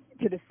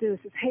to the Sioux,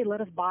 "Hey, let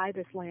us buy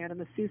this land,"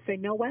 and the Sioux say,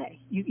 "No way,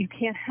 you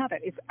can't have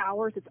it. It's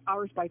ours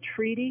by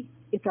treaty.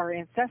 It's our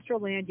ancestral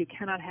land. You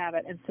cannot have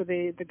it." And so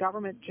the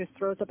government just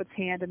throws up its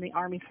hand, and the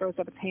Army throws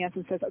up its hands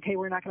and says, "Okay,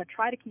 we're not going to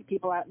try to keep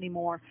people out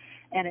anymore."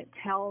 And it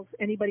tells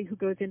anybody who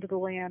goes into the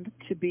land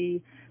to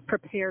be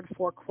prepared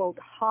for, quote,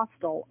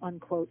 hostile,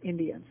 unquote,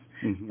 Indians.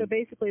 So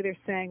basically they're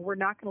saying, we're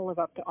not going to live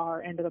up to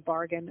our end of the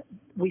bargain.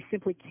 We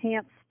simply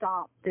can't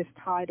stop this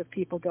tide of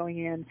people going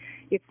in.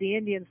 If the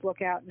Indians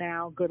look out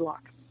now, good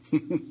luck.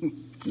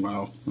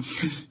 Wow.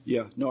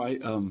 Yeah. No,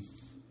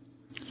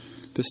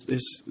 this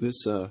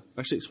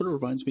actually sort of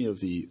reminds me of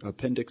the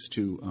appendix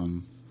to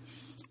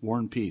War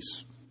and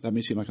Peace. That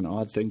may seem like an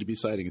odd thing to be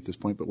citing at this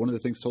point, but one of the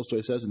things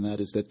Tolstoy says in that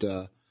is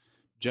that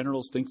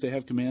generals think they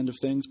have command of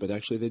things, but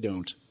actually they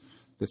don't.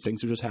 That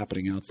things are just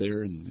happening out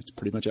there, and it's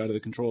pretty much out of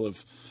the control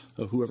of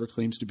whoever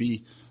claims to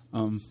be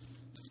in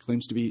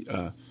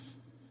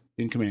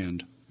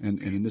command.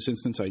 And in this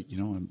instance,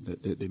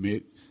 they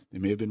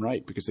may have been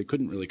right because they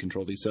couldn't really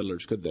control these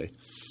settlers, could they?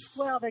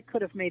 Well, they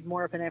could have made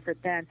more of an effort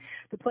then.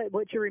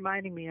 What you're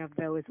reminding me of,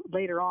 though, is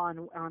later on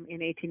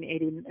in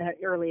 1880,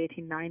 early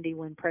 1890,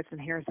 when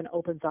President Harrison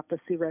opens up the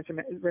Sioux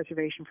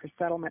Reservation for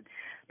settlement.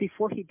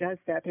 Before he does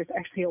that, there's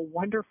actually a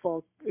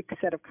wonderful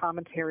set of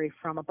commentary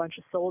from a bunch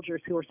of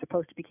soldiers who are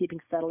supposed to be keeping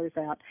settlers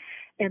out,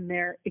 and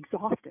they're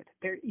exhausted.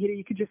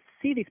 You can just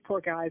see these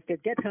poor guys. They're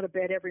getting out of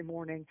bed every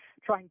morning,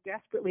 trying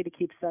desperately to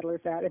keep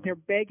settlers out, and they're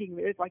begging.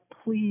 It's like,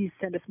 please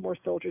send us more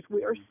soldiers.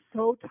 We are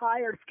so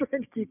tired of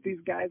trying to keep these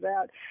guys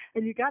out.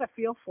 And you got to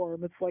feel for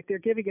them. It's like they're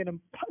given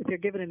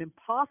an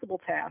impossible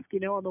task.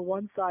 On the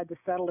one side, the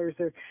settlers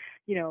are,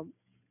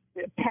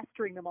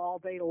 pestering them all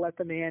day to let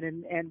them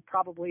in, and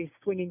probably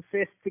swinging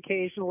fists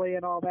occasionally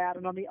and all that.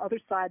 And on the other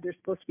side, they're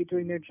supposed to be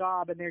doing their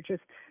job, and they're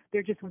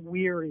just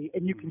weary,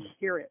 and you can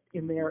hear it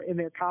in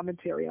their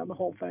commentary on the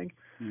whole thing.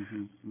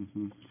 Mm-hmm,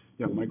 mm-hmm.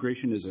 Yeah,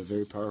 migration is a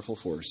very powerful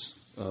force.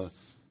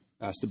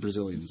 Ask the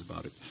Brazilians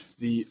about it.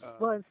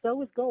 Well, and so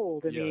was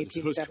gold in the 1870s.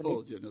 So was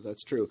gold.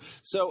 That's true.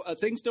 So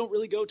things don't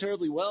really go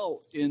terribly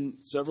well in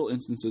several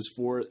instances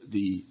for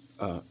the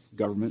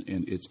government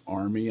and its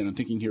army. And I'm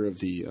thinking here of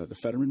the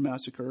Fetterman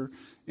Massacre,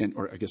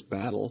 or I guess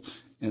battle,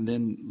 and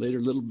then later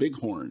Little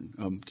Bighorn.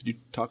 Could you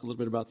talk a little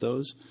bit about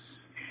those?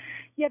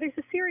 Yeah, there's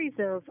a series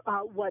of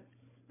what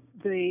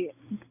the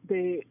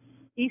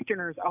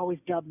Easterners always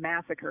dub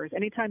massacres.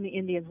 Anytime the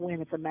Indians win,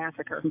 it's a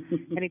massacre.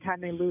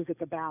 Anytime they lose,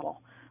 it's a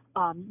battle.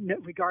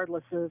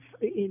 Regardless of,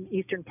 in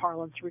Eastern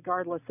parlance,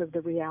 regardless of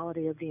the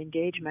reality of the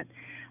engagement.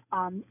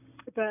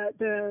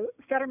 The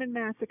Fetterman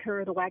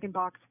Massacre, the Wagon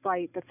Box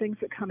Fight, the things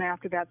that come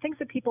after that, things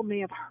that people may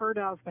have heard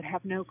of but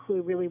have no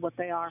clue really what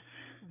they are,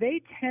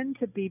 they tend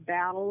to be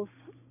battles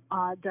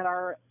that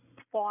are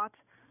fought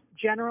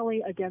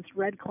generally against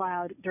Red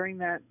Cloud during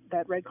that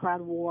Red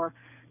Cloud War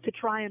to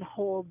try and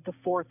hold the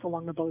forts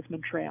along the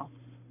Bozeman Trail.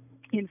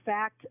 In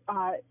fact,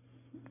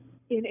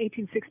 in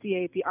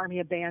 1868, the Army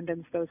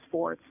abandons those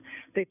forts.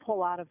 They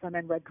pull out of them,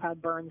 and Red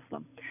Cloud burns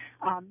them.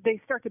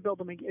 They start to build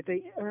them.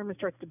 The Army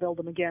starts to build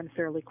them again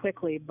fairly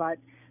quickly, but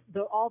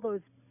all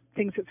those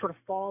things that sort of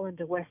fall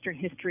into Western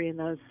history and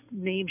those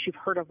names you've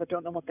heard of but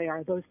don't know what they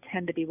are, those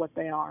tend to be what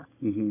they are.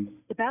 Mm-hmm.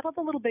 The Battle of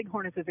the Little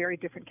Bighorn is a very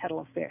different kettle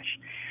of fish.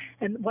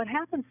 And what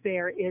happens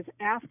there is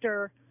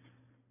after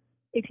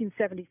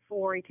 1874,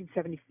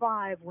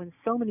 1875, when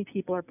so many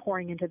people are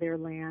pouring into their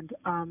land,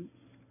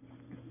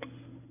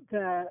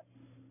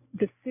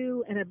 the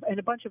Sioux and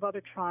a bunch of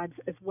other tribes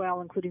as well,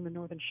 including the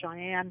Northern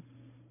Cheyenne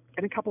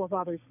and a couple of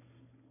others,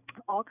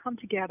 all come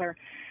together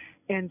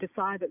and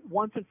decide that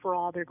once and for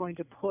all they're going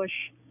to push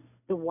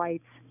the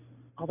whites,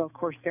 although of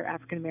course they're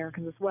African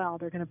Americans as well,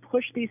 they're going to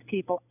push these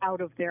people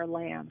out of their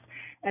lands.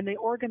 And they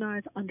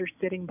organize under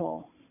Sitting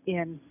Bull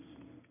in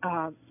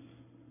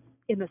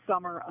the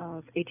summer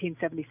of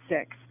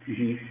 1876.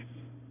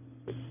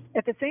 Mm-hmm.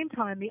 At the same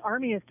time, the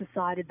Army has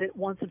decided that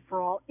once and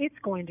for all, it's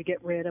going to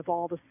get rid of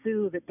all the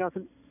Sioux that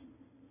doesn't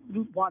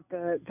want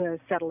the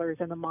settlers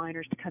and the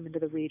miners to come into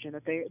the region.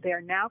 That they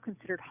are now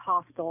considered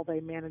hostile.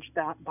 They manage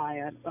that by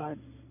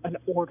an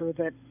order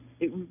that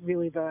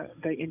really the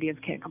Indians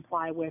can't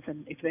comply with,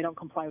 and if they don't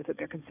comply with it,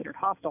 they're considered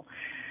hostile.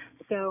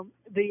 So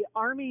the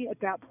Army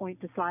at that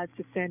point decides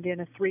to send in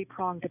a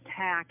three-pronged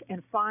attack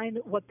and find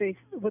what they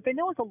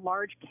know is a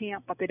large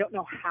camp, but they don't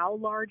know how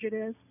large it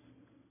is.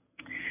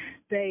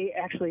 They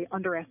actually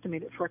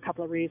underestimate it for a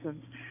couple of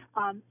reasons.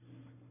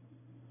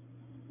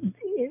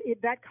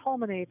 That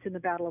culminates in the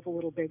Battle of the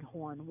Little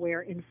Bighorn,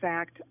 where, in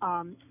fact,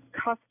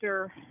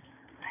 Custer,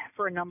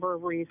 for a number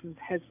of reasons,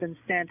 has been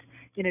sent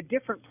in a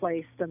different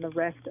place than the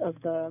rest of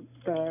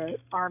the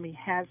Army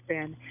has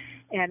been.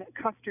 And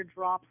Custer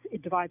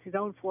divides his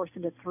own force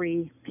into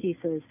three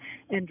pieces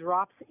and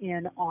drops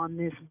in on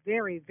this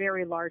very,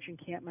 very large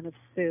encampment of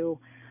Sioux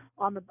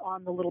on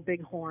the Little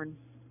Bighorn.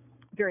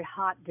 Very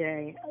hot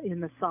day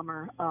in the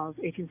summer of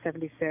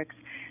 1876,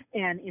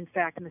 and in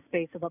fact, in the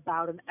space of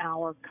about an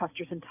hour,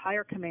 Custer's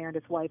entire command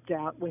is wiped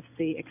out, with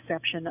the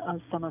exception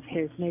of some of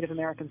his Native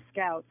American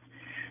scouts,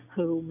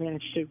 who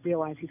managed to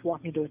realize he's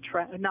walking into a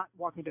trap, not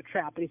walking into a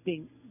trap, but he's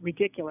being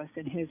ridiculous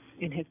in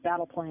his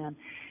battle plan,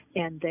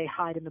 and they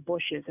hide in the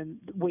bushes. And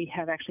we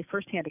have actually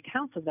firsthand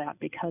accounts of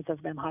that because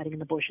of them hiding in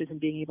the bushes and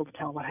being able to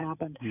tell what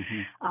happened.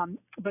 Mm-hmm.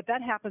 But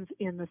that happens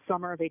in the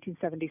summer of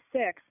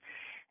 1876.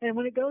 And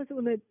when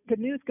the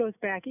news goes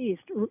back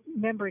east,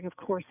 remembering, of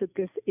course, that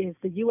this is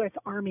the U.S.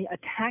 Army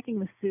attacking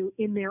the Sioux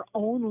in their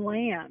own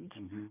land,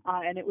 Mm-hmm.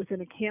 And it was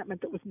an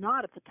encampment that was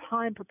not at the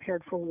time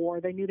prepared for war.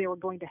 They knew they were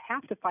going to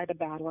have to fight a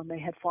battle, and they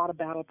had fought a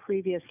battle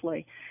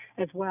previously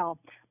as well.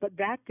 But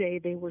that day,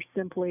 it was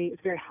a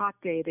very hot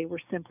day. They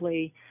were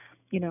simply,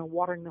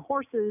 watering the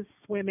horses,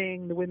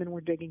 swimming. The women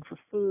were digging for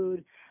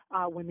food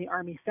when the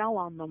Army fell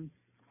on them.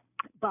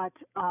 But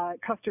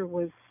Custer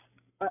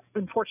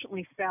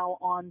unfortunately fell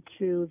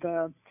onto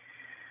the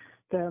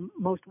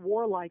most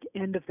warlike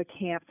end of the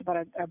camp,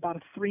 about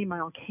a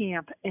 3-mile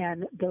camp,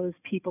 and those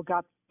people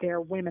got their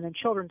women and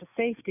children to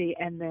safety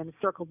and then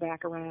circled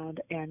back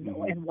around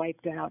and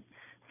wiped out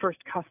first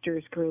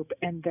Custer's group,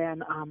 and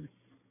then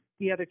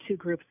the other two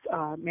groups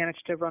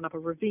managed to run up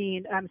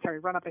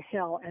a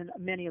hill, and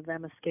many of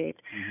them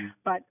escaped. Mm-hmm.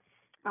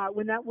 But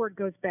when that word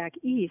goes back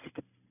east,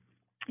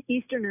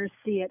 Easterners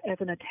see it as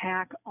an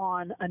attack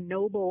on a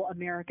noble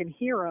American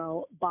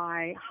hero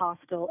by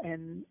hostile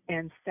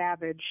and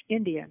savage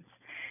Indians.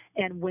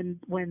 And when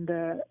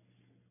the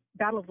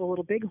Battle of the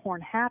Little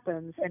Bighorn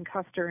happens and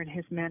Custer and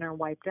his men are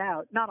wiped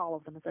out, not all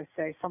of them, as I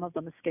say, some of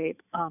them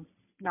escape,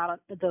 not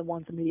the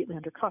ones immediately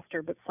under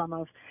Custer, but some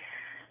of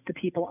the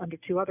people under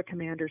two other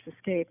commanders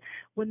escape.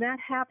 When that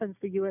happens,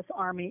 the U.S.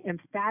 Army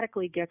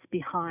emphatically gets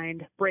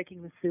behind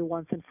breaking the Sioux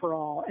once and for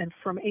all. And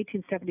from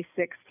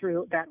 1876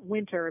 through that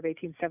winter of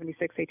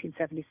 1876,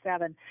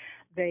 1877,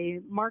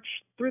 they march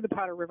through the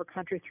Powder River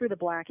country, through the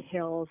Black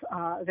Hills,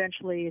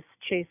 eventually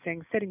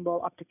chasing Sitting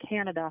Bull up to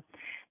Canada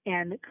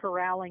and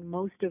corralling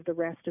most of the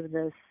rest of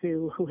the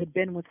Sioux who had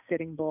been with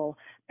Sitting Bull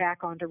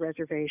back onto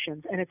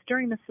reservations. And it's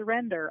during the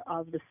surrender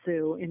of the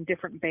Sioux in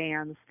different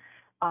bands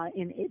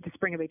in the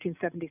spring of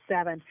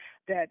 1877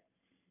 that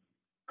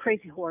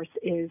Crazy Horse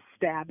is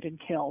stabbed and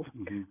killed.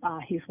 Mm-hmm.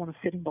 He's one of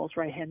Sitting Bull's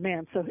right-hand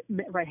men.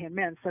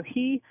 So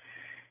he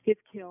is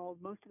killed.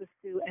 Most of the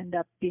Sioux end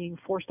up being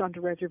forced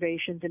onto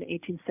reservations in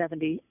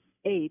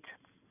 1878.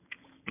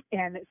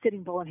 And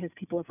Sitting Bull and his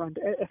people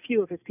a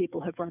few of his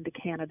people have run to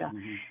Canada.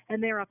 Mm-hmm.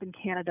 And they're up in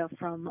Canada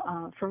from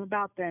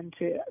about then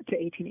to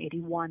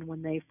 1881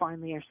 when they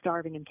finally are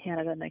starving in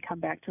Canada and they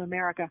come back to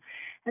America.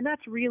 And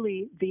that's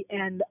really the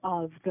end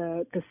of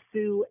the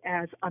Sioux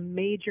as a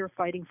major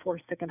fighting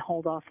force that can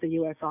hold off the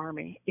U.S.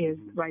 Army is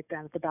right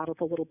then at the Battle of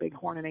the Little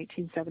Bighorn in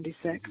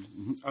 1876.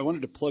 Mm-hmm. I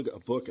wanted to plug a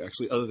book,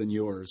 actually, other than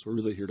yours. We're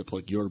really here to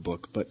plug your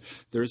book. But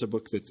there is a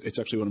book it's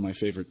actually one of my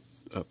favorite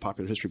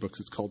popular history books.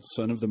 It's called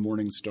Son of the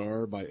Morning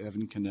Star by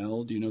Evan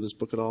Cannell. Do you know this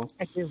book at all?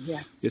 I do,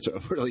 yeah. It's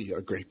really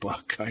a great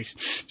book.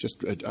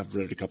 I've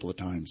read it a couple of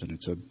times, and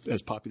it's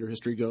as popular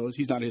history goes.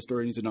 He's not a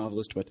historian; he's a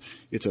novelist, but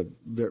it's a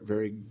very,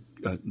 very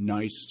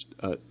nice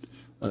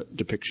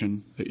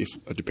depiction, if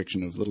a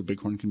depiction of Little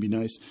Bighorn can be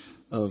nice,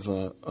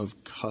 of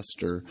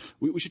Custer.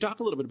 We should talk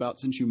a little bit about,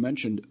 since you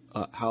mentioned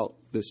how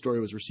this story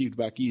was received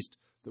back east,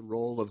 the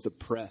role of the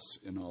press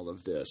in all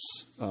of this.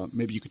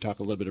 Maybe you could talk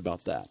a little bit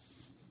about that.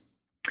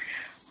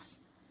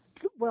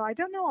 Well, I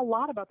don't know a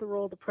lot about the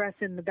role of the press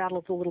in the Battle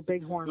of the Little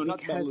Bighorn. No,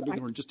 not the Battle of the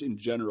Bighorn, just in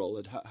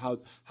general. How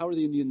are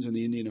the Indians and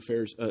the Indian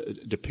affairs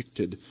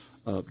depicted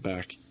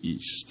back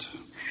east?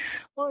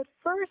 Well, at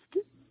first,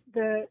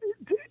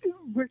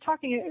 we're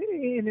talking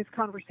in this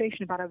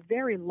conversation about a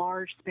very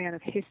large span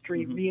of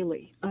history, mm-hmm.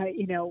 really.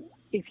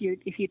 If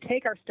you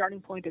take our starting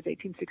point as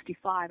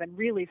 1865, and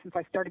really since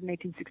I started in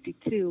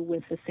 1862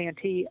 with the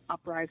Santee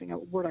Uprising, a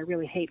word I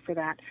really hate for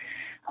that,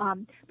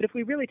 but if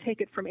we really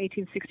take it from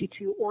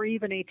 1862 or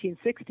even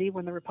 1860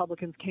 when the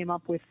Republicans came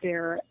up with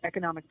their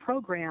economic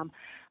program,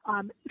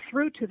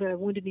 through to the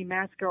Wounded Knee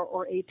Massacre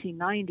or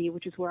 1890,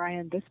 which is where I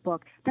end this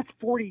book, that's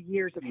 40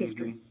 years of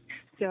history. Mm-hmm.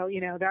 So,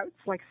 that's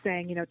like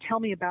saying, tell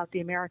me about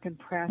the American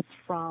press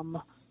from,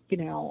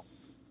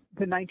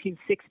 the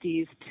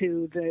 1960s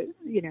to the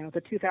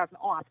 2000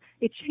 aughts.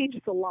 It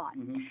changes a lot.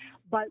 Mm-hmm.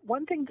 But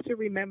one thing to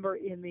remember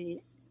in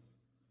the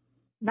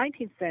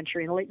 19th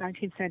century, in the late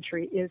 19th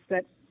century, is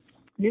that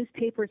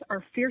newspapers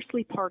are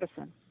fiercely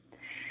partisan,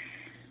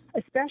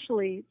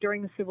 especially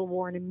during the Civil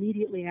War and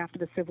immediately after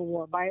the Civil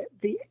War. By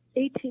the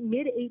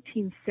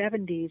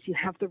mid-1870s, you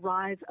have the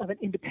rise of an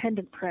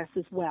independent press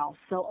as well.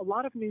 So a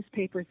lot of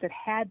newspapers that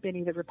had been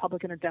either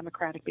Republican or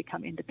Democratic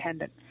become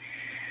independent.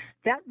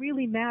 That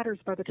really matters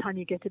by the time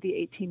you get to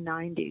the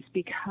 1890s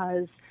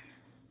because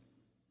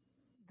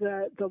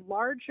the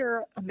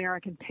larger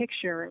American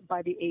picture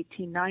by the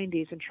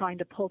 1890s and trying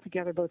to pull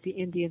together both the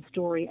Indian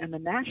story and the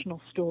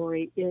national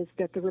story is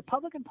that the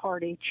Republican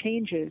Party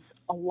changes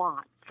a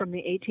lot from the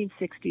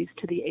 1860s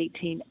to the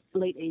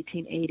late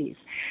 1880s.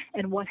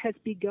 And what has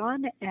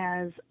begun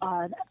as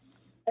an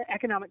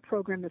economic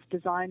program that's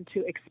designed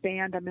to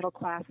expand a middle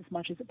class as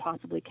much as it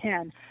possibly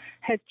can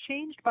has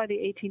changed by the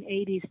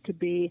 1880s to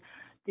be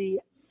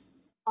the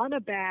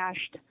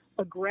unabashed,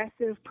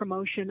 aggressive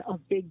promotion of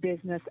big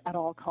business at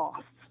all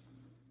costs.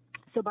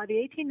 So by the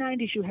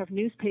 1890s, you have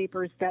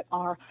newspapers that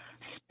are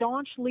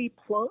staunchly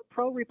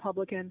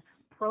pro-Republican,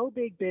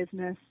 pro-big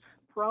business,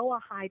 pro a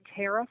high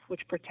tariff,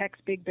 which protects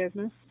big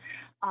business,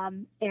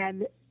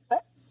 and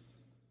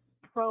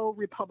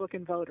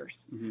pro-Republican voters.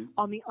 Mm-hmm.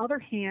 On the other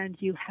hand,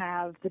 you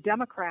have the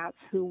Democrats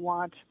who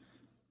want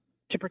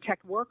to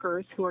protect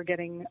workers who are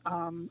getting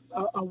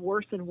a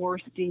worse and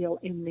worse deal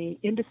in the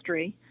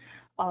industry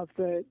of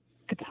the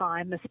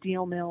time, the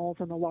steel mills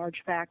and the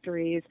large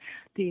factories,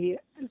 the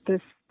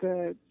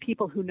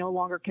people who no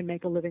longer can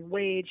make a living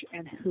wage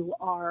and who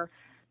are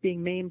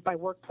being maimed by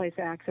workplace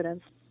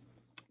accidents.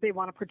 They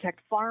want to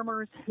protect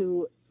farmers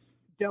who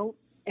don't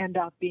end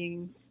up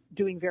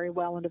doing very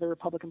well under the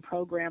Republican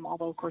program,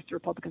 although, of course, the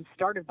Republicans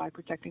started by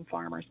protecting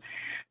farmers.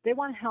 They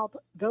want to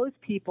help those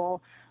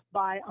people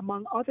by,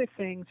 among other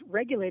things,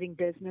 regulating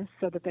business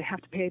so that they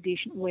have to pay a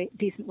decent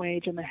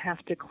wage and they have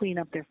to clean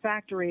up their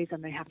factories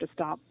and they have to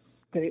stop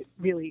the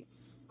really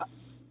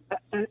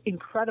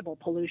incredible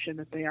pollution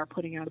that they are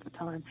putting out at the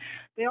time.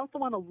 They also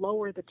want to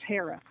lower the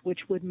tariff, which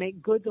would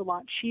make goods a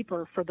lot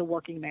cheaper for the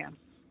working man.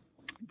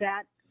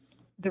 That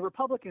the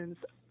Republicans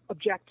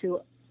object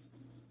to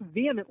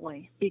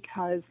vehemently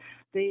because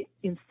they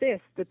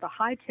insist that the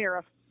high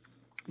tariff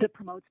that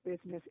promotes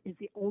business is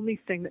the only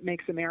thing that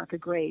makes America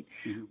great.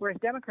 Mm-hmm. Whereas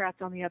Democrats,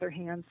 on the other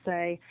hand,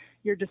 say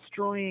you're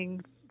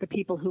destroying the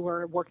people who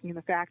are working in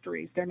the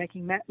factories. They're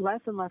making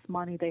less and less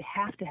money. They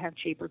have to have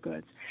cheaper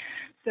goods.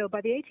 So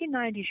by the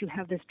 1890s, you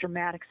have this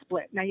dramatic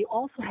split. Now, you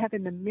also have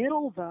in the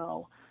middle,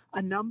 though,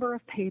 a number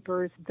of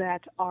papers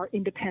that are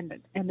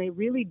independent, and they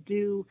really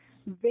do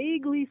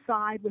vaguely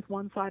side with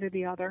one side or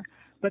the other,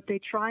 but they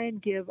try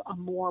and give a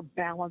more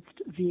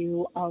balanced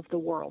view of the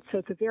world. So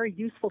it's a very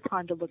useful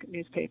time to look at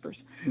newspapers.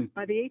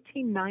 By the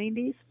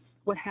 1890s,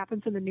 what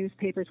happens in the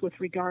newspapers with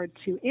regard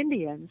to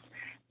Indians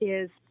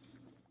is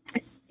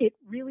it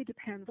really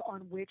depends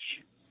on which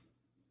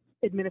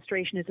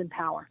administration is in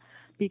power,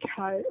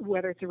 because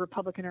whether it's a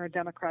Republican or a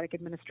Democratic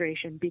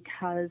administration,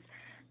 because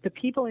the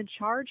people in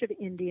charge of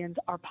Indians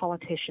are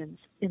politicians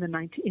in the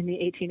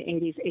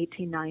 1880s,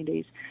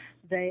 1890s.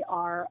 They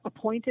are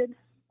appointed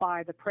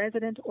by the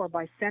president or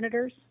by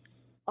senators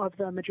of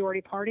the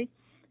majority party,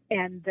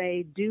 and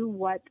they do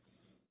what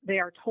they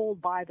are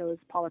told by those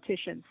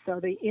politicians. So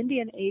the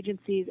Indian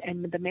agencies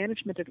and the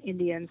management of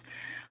Indians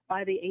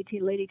by the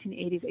late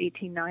 1880s,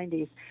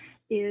 1890s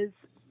is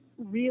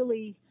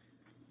really,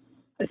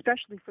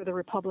 especially for the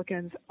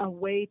Republicans, a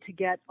way to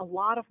get a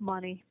lot of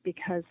money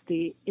because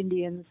the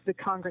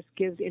Congress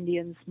gives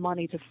Indians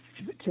money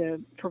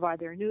to provide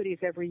their annuities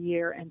every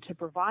year and to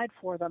provide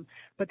for them.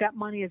 But that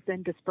money is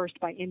then dispersed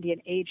by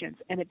Indian agents,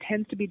 and it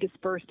tends to be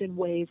dispersed in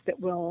ways that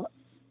will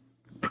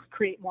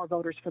create more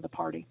voters for the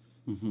party.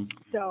 Mm-hmm.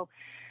 So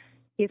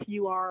if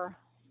you are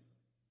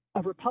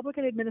a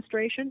Republican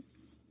administration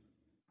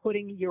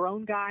putting your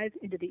own guys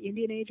into the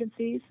Indian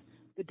agencies,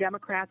 the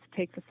Democrats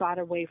take the side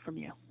away from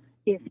you.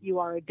 If you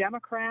are a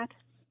Democrat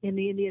in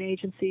the Indian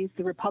agencies,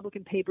 the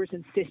Republican papers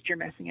insist you're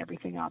messing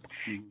everything up.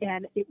 Mm-hmm.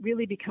 And it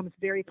really becomes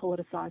very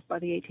politicized by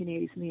the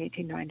 1880s and the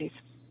 1890s.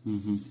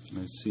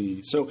 Mm-hmm. I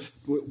see. So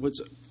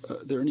was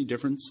there any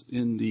difference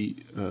in the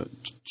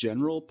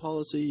general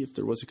policy, if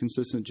there was a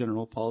consistent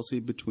general policy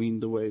between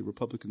the way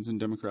Republicans and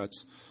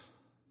Democrats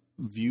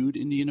viewed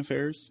Indian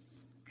affairs?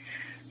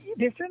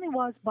 There certainly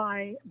was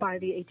by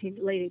the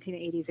late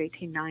 1880s,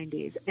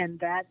 1890s, and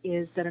that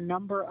is that a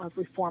number of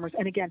reformers,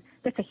 and again,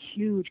 that's a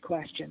huge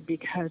question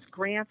because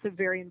Grant's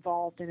very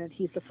involved in it.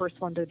 He's the first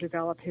one to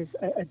develop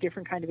a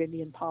different kind of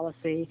Indian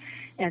policy,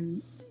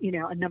 and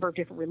a number of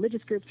different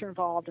religious groups are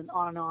involved, and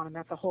on, and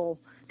that's a whole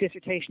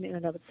dissertation in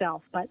and of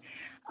itself. But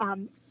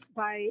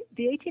by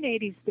the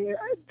 1880s,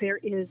 there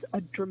is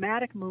a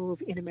dramatic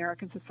move in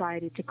American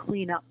society to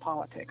clean up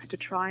politics, to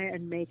try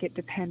and make it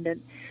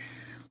dependent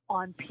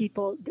on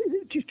people,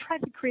 to try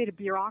to create a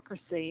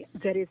bureaucracy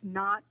that is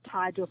not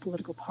tied to a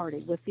political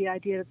party, with the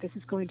idea that this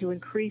is going to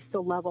increase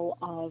the level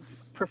of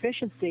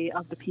proficiency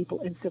of the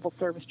people in civil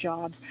service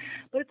jobs,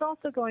 but it's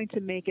also going to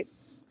make it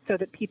so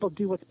that people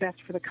do what's best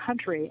for the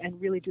country and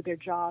really do their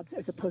jobs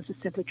as opposed to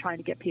simply trying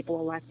to get people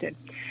elected.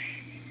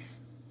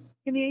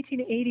 In the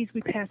 1880s,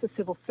 we passed a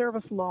civil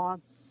service law,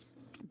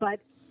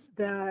 but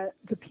the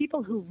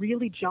people who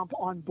really jump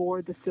on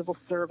board the civil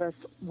service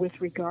with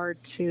regard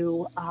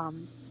to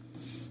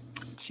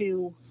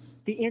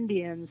the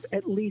Indians,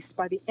 at least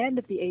by the end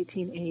of the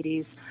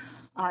 1880s,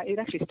 it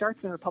actually starts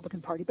in the Republican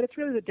Party, but it's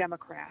really the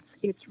Democrats.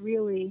 It's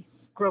really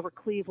Grover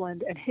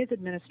Cleveland and his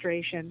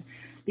administration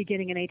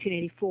beginning in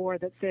 1884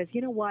 that says,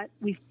 you know what,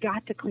 we've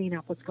got to clean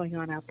up what's going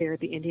on out there at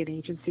the Indian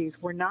agencies.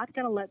 We're not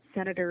going to let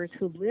senators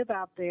who live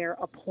out there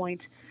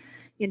appoint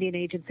Indian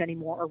agents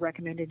anymore or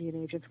recommend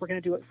Indian agents. We're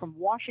going to do it from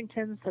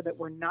Washington so that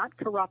we're not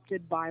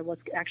corrupted by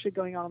what's actually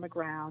going on the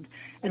ground,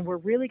 and we're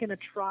really going to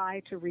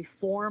try to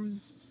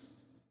reform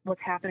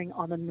what's happening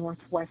on the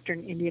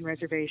northwestern Indian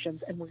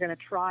reservations, and we're going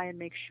to try and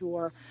make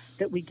sure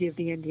that we give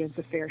the Indians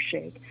a fair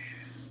shake.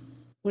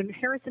 When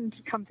Harrison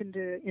comes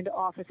into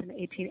office in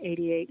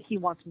 1888, he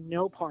wants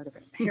no part of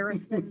it.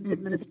 Harrison's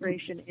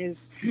administration is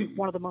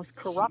one of the most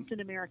corrupt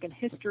in American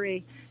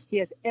history. He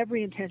has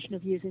every intention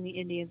of using the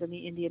Indians and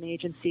the Indian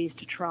agencies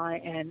to try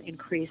and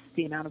increase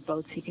the amount of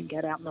votes he can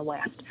get out in the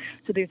West.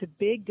 So there's a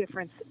big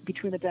difference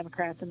between the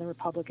Democrats and the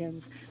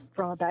Republicans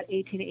from about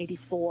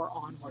 1884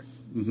 onward.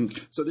 Mm-hmm.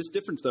 So this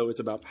difference, though, is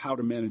about how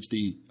to manage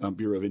the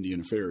Bureau of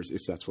Indian Affairs,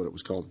 if that's what it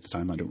was called at the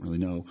time. I don't really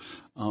know.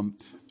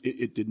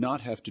 It did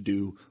not have to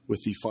do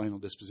with the final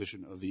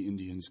disposition of the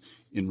Indians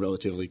in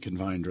relatively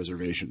confined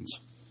reservations.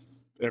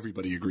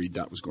 Everybody agreed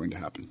that was going to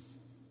happen.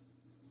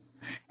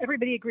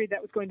 Everybody agreed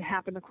that was going to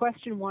happen. The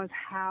question was,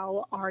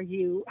 how were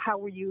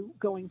you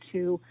going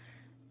to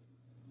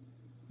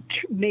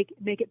make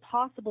it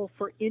possible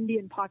for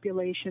Indian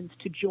populations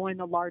to join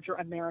the larger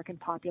American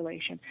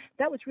population?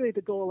 That was really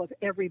the goal of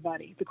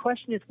everybody. The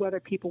question is whether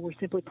people were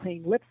simply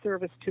paying lip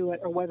service to it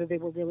or whether they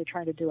were really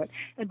trying to do it.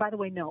 And by the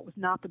way, no, it was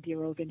not the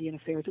Bureau of Indian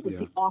Affairs. It was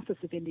the Office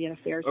of Indian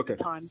Affairs at the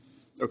time.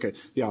 Okay,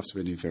 the Office of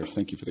Indian Affairs.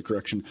 Thank you for the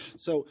correction.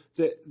 So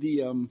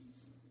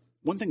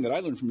one thing that I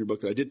learned from your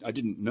book that I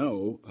didn't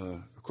know,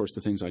 of course,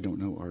 the things I don't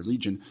know are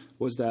legion,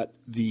 was that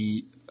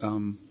the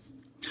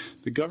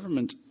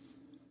government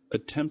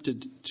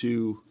attempted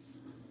to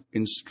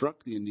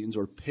instruct the Indians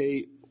or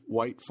pay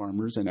white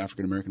farmers and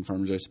African American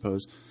farmers, I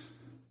suppose,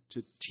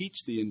 to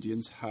teach the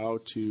Indians how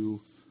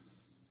to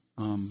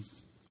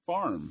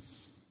farm.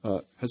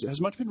 Has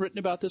much been written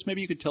about this?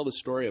 Maybe you could tell the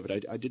story of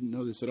it. I didn't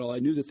know this at all. I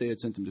knew that they had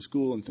sent them to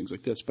school and things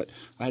like this, but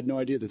I had no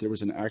idea that there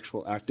was an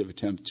actual active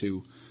attempt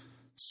to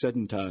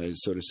sedentize,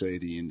 so to say,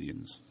 the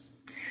Indians.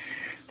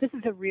 This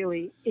is a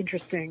really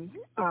interesting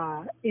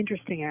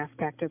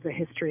aspect of the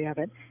history of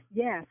it.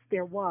 Yes,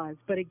 there was,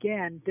 but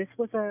again, this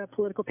was a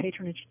political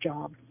patronage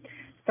job.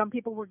 Some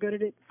people were good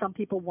at it, some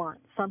people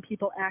weren't. Some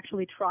people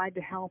actually tried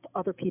to help,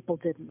 other people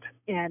didn't.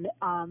 And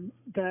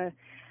the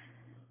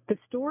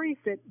stories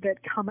that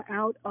come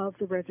out of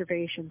the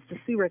reservations, the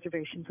Sioux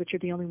reservations, which are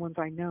the only ones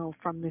I know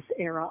from this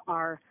era,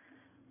 are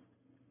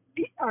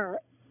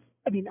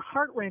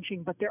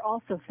heart-wrenching, but they're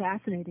also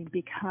fascinating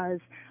because,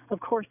 of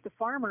course, the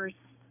farmers,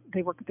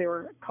 they were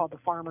called the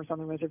farmers on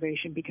the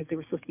reservation because they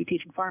were supposed to be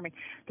teaching farming.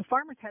 The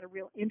farmers had a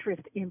real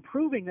interest in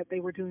proving that they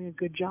were doing a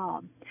good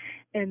job.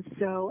 And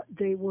so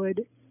they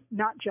would,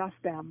 not just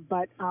them,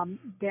 but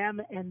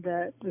them and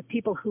the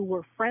people who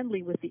were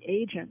friendly with the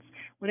agents,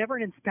 whenever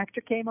an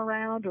inspector came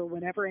around or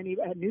whenever a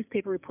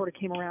newspaper reporter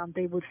came around,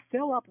 they would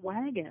fill up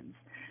wagons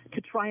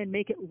to try and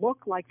make it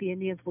look like the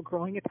Indians were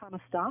growing a ton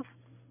of stuff.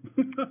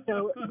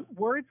 So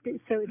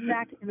in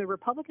fact, in the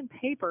Republican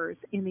papers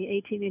in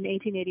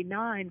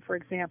 1889, for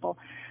example,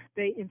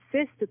 they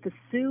insist that the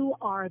Sioux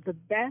are the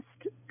best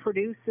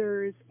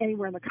producers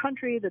anywhere in the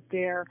country, that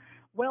they're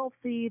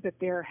wealthy, that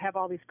they have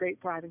all these great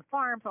thriving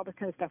farms, all this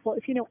kind of stuff. Well,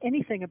 if you know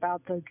anything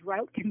about the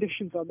drought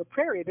conditions on the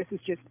prairie, this is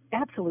just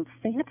absolute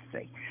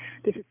fantasy.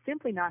 This is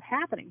simply not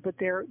happening, but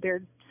they're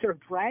sort of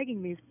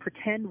dragging these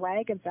pretend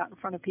wagons out in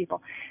front of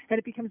people. And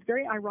it becomes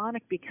very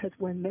ironic because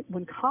when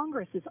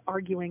Congress is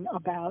arguing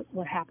about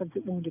what happens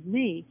at Wounded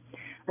Knee,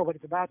 or what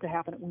is about to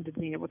happen at Wounded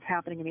Knee, and what's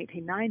happening in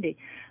 1890,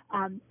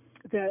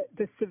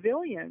 the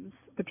civilians,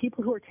 the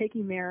people who are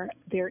taking their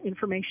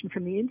information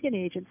from the Indian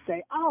agents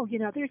say, oh,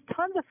 there's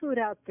tons of food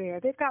out there.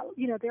 They've got,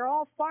 they're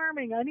all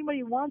farming. Anybody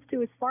who wants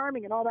to is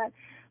farming and all that.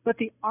 But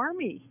the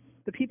army,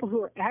 the people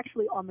who are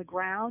actually on the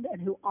ground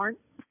and who aren't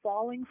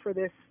falling for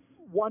this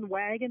one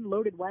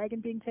loaded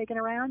wagon being taken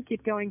around,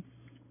 keep going,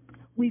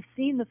 we've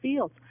seen the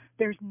fields.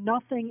 There's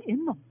nothing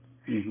in them.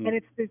 Mm-hmm.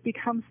 And it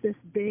becomes this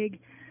big,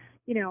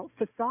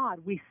 facade.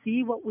 We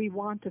see what we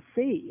want to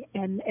see,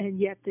 and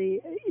yet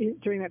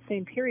during that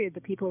same period,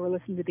 the people who were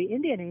listening to the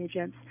Indian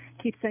agents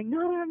keep saying,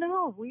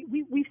 no,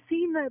 we've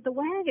seen the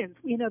wagons.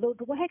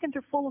 The wagons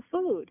are full of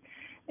food,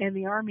 and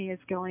the army is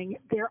going,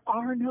 there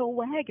are no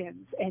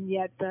wagons, and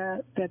yet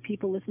the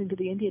people listening to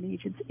the Indian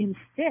agents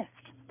insist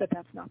that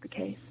that's not the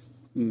case.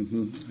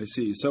 Mm-hmm. I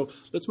see. So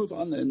let's move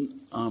on then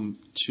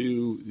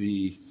to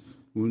the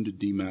Wounded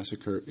Knee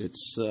massacre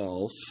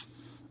itself.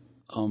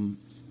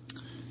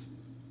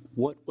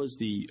 What was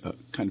the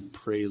kind of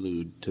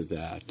prelude to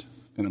that?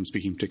 And I'm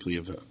speaking particularly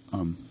of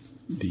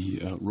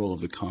the role of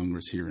the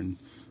Congress here in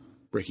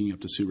breaking up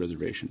the Sioux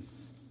reservation.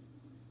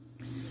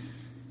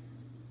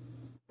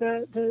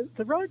 The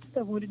road to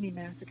the Wounded Knee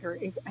massacre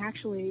is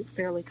actually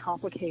fairly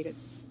complicated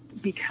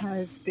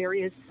because there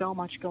is so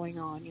much going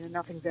on.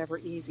 Nothing's ever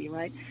easy,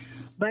 right?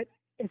 But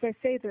as I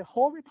say, the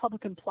whole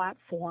Republican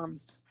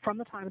platform from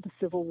the time of the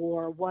Civil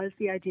War was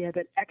the idea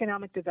that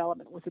economic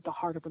development was at the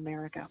heart of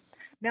America.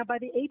 Now, by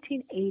the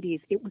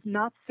 1880s, it was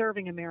not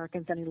serving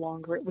Americans any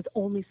longer. It was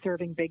only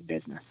serving big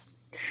business.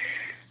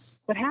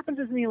 What happens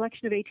is in the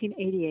election of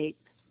 1888,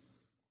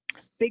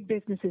 big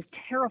business is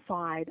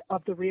terrified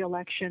of the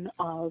re-election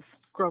of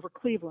Grover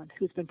Cleveland,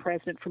 who's been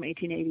president from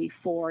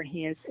 1884.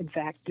 He is, in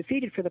fact,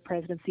 defeated for the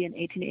presidency in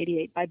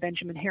 1888 by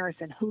Benjamin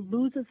Harrison, who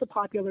loses the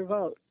popular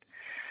vote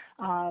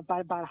by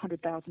about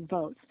 100,000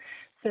 votes.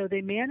 So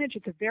they manage,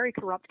 it's a very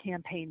corrupt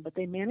campaign, but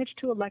they managed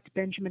to elect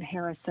Benjamin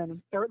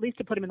Harrison, or at least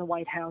to put him in the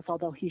White House,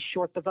 although he's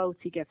short the votes,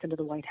 he gets into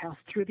the White House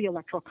through the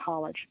Electoral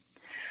College.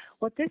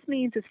 What this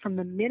means is from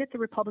the minute the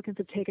Republicans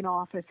have taken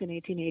office in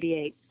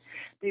 1888,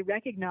 they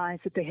recognize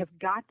that they have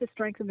got to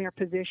strengthen their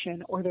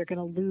position or they're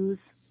going to lose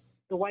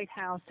the White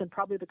House and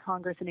probably the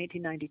Congress in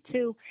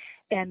 1892,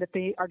 and that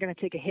they are going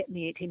to take a hit in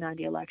the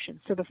 1890 election.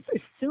 So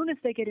as soon as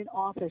they get in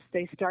office,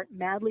 they start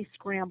madly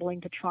scrambling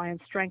to try and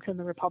strengthen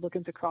the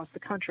Republicans across the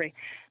country.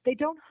 They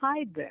don't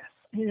hide this.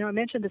 I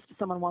mentioned this to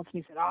someone once,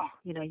 and he said,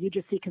 you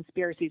just see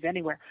conspiracies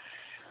anywhere.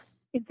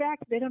 In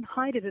fact, they don't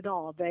hide it at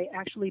all. They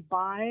actually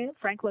buy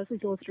Frank Leslie's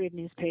Illustrated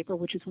newspaper,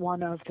 which is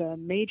one of the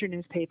major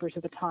newspapers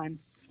of the time,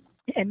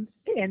 and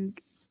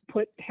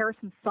put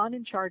Harrison's son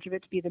in charge of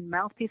it to be the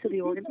mouthpiece of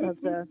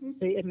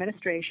the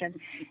administration,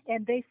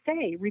 and they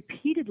say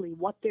repeatedly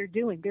what they're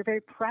doing. They're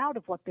very proud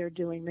of what they're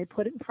doing. They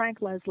put it in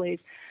Frank Leslie's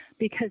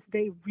because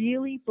they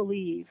really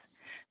believe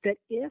that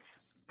if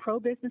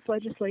pro-business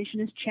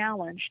legislation is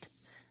challenged,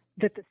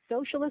 that the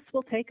socialists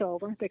will take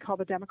over. They call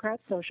the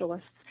Democrats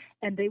socialists,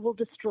 and they will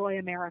destroy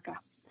America.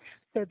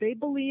 So they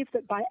believe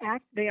that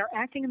they are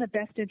acting in the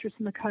best interest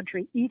in the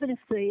country, even if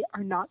they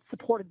are not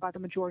supported by the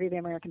majority of the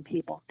American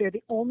people. They're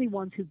the only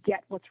ones who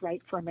get what's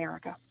right for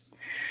America.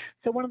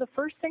 So one of the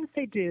first things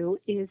they do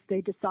is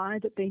they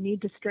decide that they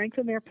need to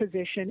strengthen their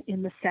position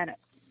in the Senate.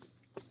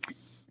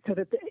 So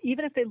that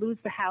even if they lose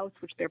the House,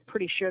 which they're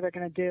pretty sure they're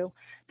going to do,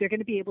 they're going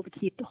to be able to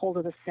keep the hold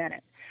of the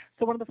Senate.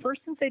 So one of the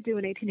first things they do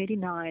in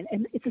 1889,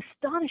 and it's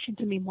astonishing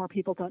to me more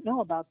people don't know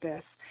about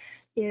this,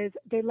 is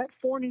they let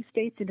 4 new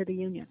states into the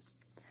Union.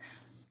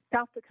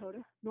 South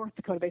Dakota, North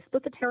Dakota. They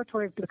split the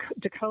territory of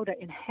Dakota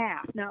in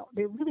half. Now,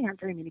 there really aren't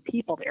very many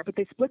people there, but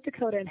they split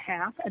Dakota in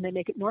half, and they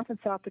make it North and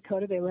South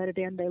Dakota. They let it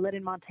in. They let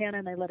in Montana,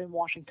 and they let in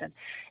Washington,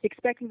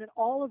 expecting that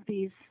all of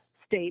these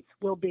states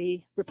will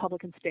be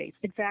Republican states.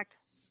 In fact,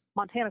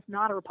 Montana's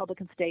not a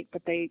Republican state,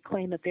 but they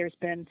claim that there's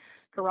been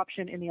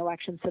corruption in the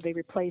election, so they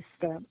replaced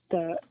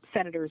the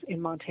senators in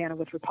Montana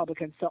with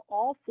Republicans. So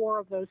all 4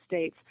 of those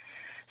states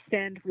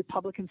send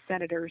Republican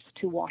senators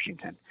to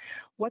Washington.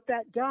 What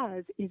that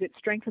does is it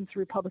strengthens the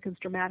Republicans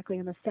dramatically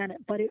in the Senate,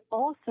 but it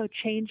also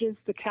changes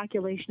the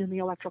calculation in the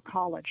Electoral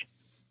College.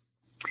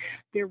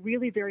 They're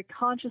really very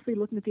consciously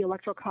looking at the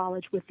Electoral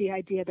College with the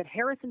idea that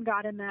Harrison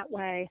got in that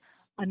way,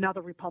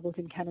 another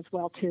Republican can as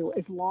well, too,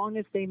 as long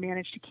as they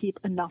manage to keep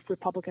enough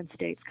Republican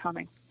states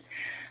coming.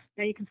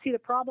 Now, you can see the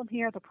problem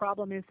here. The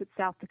problem is that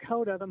South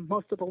Dakota,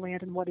 most of the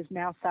land in what is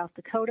now South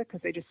Dakota,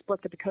 because they just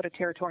split the Dakota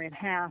Territory in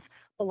half,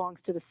 belongs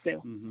to the Sioux.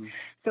 Mm-hmm.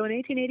 So in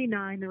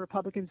 1889, the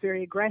Republicans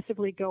very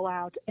aggressively go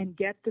out and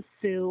get the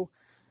Sioux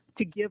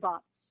to give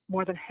up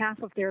more than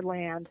half of their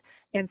land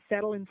and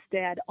settle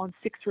instead on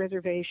 6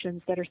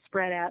 reservations that are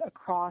spread out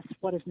across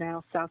what is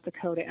now South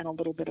Dakota and a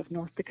little bit of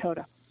North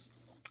Dakota.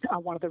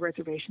 One of the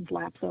reservations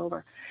laps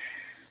over.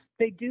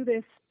 They do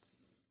this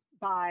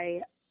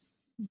by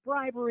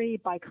bribery,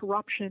 by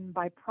corruption,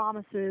 by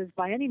promises,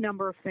 by any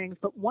number of things.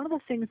 But one of the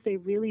things they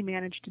really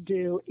managed to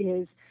do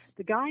is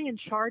the guy in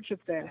charge of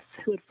this,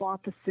 who had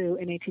fought the Sioux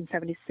in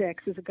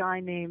 1876, is a guy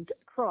named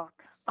Crook,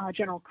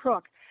 General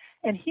Crook.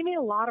 And he made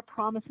a lot of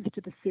promises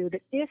to the Sioux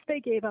that if they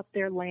gave up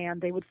their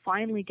land, they would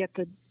finally get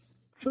the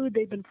food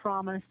they'd been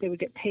promised. They would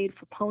get paid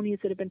for ponies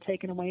that had been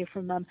taken away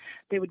from them.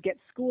 They would get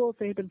schools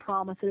they had been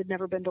promised that had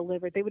never been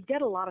delivered. They would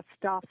get a lot of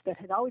stuff that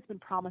had always been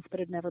promised but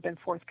had never been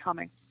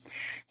forthcoming.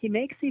 He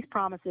makes these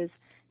promises.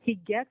 He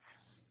gets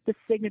the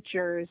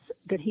signatures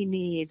that he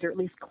needs, or at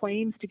least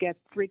claims to get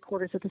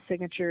 3/4 of the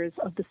signatures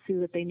of the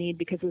Sioux that they need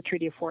because of the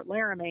Treaty of Fort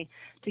Laramie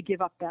to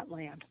give up that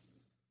land.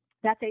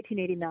 That's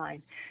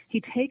 1889.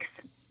 He takes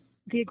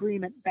the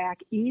agreement back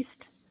east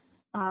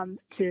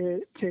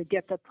to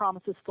get the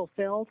promises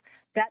fulfilled.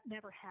 That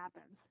never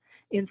happens.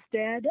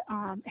 Instead,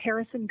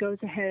 Harrison goes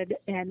ahead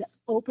and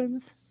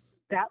opens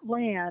that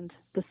land,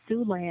 the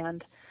Sioux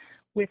land,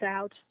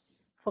 without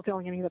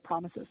fulfilling any of the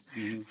promises.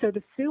 Mm-hmm. So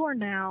the Sioux are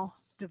now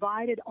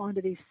divided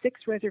onto these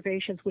 6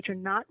 reservations, which are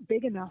not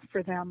big enough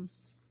for them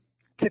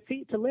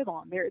to live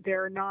on.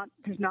 There's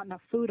not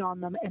enough food on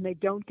them, and they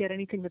don't get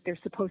anything that they're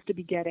supposed to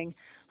be getting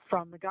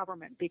from the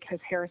government because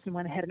Harrison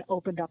went ahead and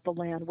opened up the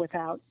land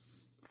without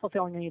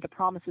fulfilling any of the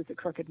promises that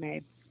Crook had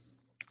made.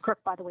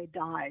 Crook, by the way,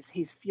 dies.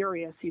 He's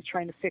furious. He's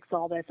trying to fix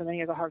all this, and then he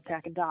has a heart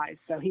attack and dies,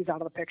 so he's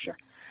out of the picture.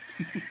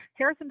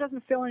 Harrison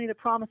doesn't fulfill any of the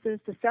promises.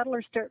 The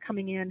settlers start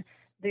coming in.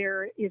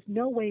 There is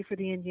no way for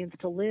the Indians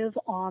to live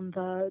on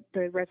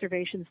the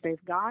reservations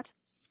they've got.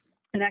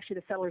 And actually,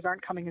 the settlers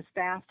aren't coming as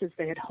fast as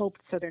they had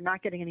hoped, so they're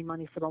not getting any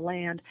money for the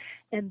land.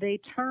 And they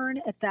turn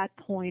at that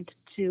point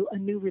to a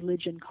new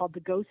religion called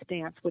the Ghost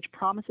Dance, which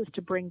promises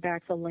to bring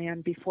back the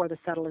land before the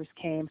settlers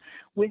came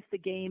with the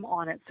game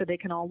on it so they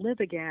can all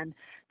live again.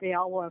 They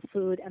all will have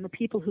food. And the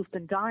people who've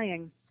been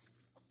dying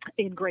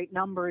in great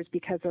numbers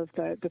because of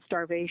the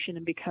starvation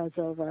and because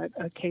of a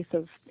case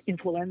of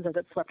influenza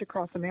that swept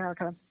across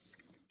America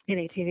in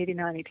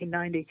 1889,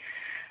 1890,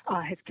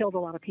 has killed a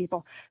lot of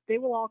people. They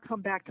will all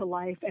come back to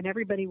life, and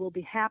everybody will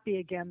be happy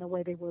again the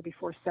way they were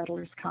before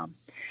settlers come.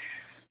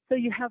 So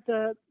you have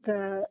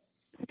the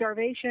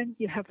starvation,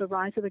 you have the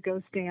rise of the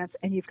Ghost Dance,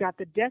 and you've got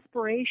the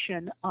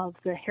desperation of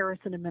the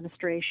Harrison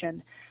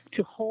administration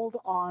to hold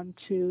on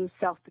to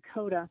South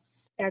Dakota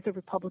as a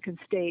Republican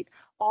state,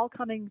 all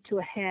coming to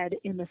a head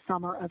in the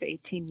summer of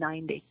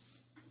 1890.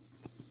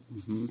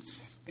 Mm-hmm.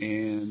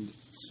 And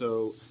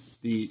so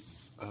the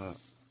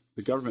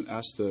government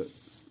asked the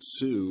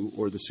Sioux,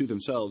 or the Sioux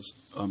themselves,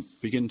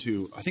 begin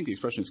to, I think the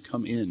expression is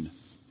come in.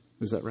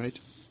 Is that right?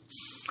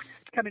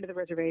 Come into the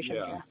reservation,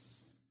 yeah.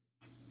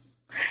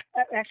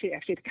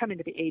 Actually, to come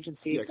into the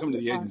agency. Yeah, come into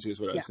the agency is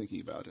what I was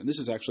thinking about. And this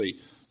is actually,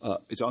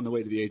 it's on the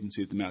way to the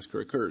agency that the massacre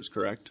occurs,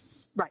 correct?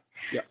 Right.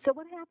 Yeah. So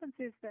what happens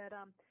is that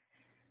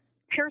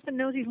Harrison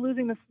knows he's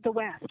losing the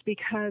West,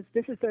 because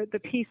this is the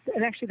piece,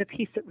 and actually the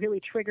piece that really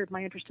triggered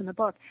my interest in the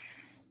book.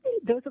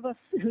 Those of us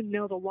who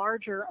know the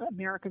larger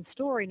American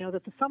story know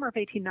that the summer of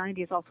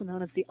 1890 is also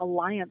known as the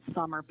Alliance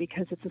Summer,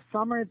 because it's a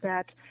summer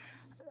that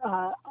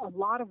a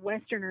lot of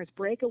Westerners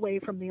break away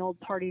from the old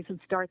parties and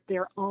start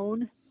their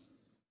own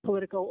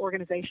political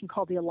organization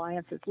called the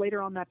Alliances.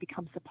 Later on, that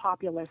becomes the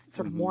Populists,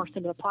 sort of morphs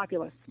into the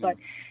Populists. But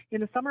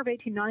in the summer of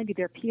 1890,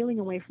 they're peeling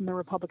away from the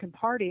Republican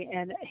Party,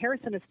 and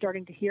Harrison is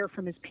starting to hear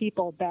from his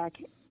people back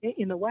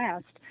in the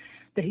West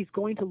that he's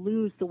going to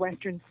lose the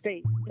Western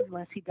states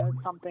unless he does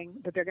something,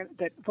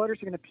 that voters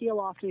are going to peel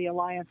off to the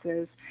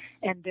Alliances,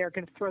 and they're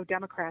going to throw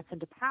Democrats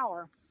into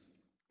power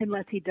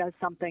unless he does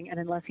something, and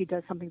unless he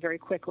does something very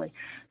quickly.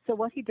 So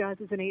what he does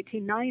is in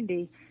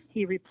 1890,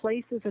 he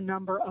replaces a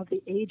number of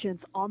the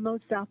agents on those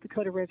South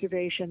Dakota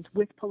reservations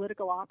with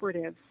political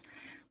operatives,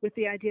 with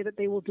the idea that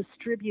they will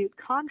distribute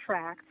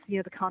contracts,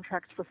 the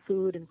contracts for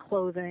food and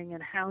clothing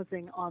and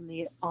housing on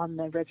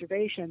the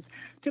reservations,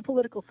 to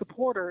political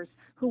supporters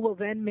who will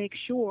then make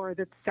sure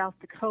that South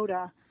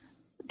Dakota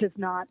does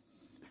not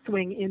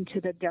swing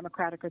into the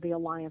Democratic or the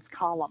Alliance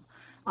column.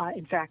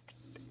 In fact,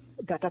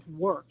 that doesn't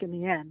work in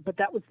the end, but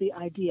that was the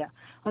idea.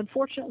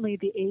 Unfortunately,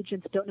 the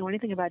agents don't know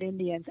anything about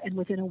Indians, and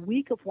within a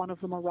week of one of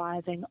them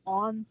arriving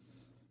on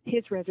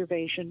his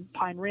reservation,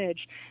 Pine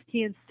Ridge,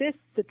 he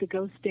insists that the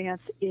ghost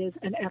dance is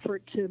an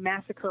effort to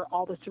massacre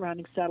all the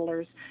surrounding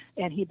settlers,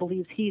 and he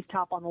believes he's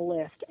top on the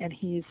list, and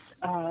he's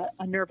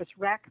a nervous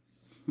wreck.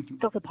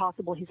 It's also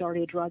possible he's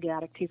already a drug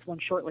addict. He's one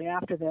shortly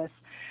after this,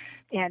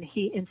 and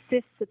he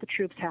insists that the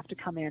troops have to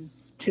come in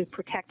to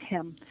protect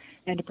him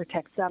and to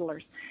protect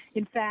settlers.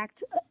 In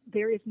fact,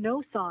 there is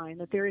no sign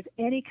that there is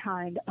any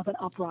kind of an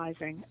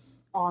uprising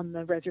on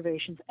the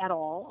reservations at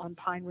all, on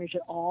Pine Ridge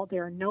at all.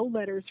 There are no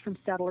letters from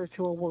settlers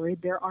who are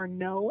worried. There are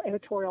no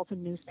editorials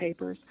in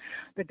newspapers.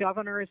 The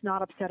governor is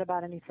not upset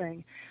about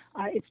anything.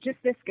 It's just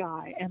this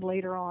guy, and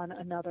later on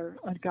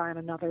a guy on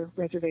another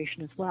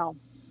reservation as well.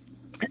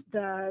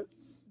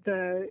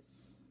 The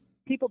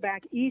people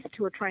back east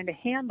who are trying to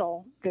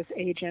handle this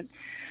agent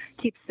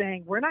keep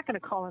saying, we're not going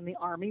to call in the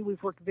army.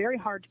 We've worked very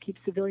hard to keep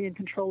civilian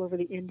control over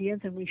the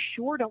Indians, and we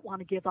sure don't want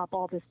to give up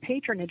all this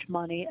patronage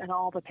money and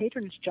all the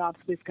patronage jobs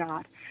we've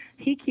got.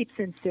 He keeps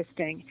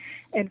insisting.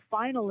 And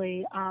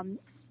finally,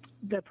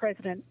 the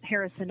President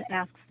Harrison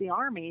asks the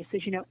army,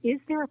 says, is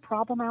there a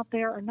problem out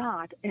there or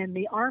not? And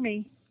the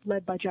army,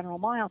 led by General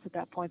Miles at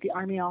that point, the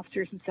army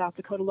officers in South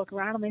Dakota look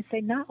around and they say,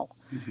 no,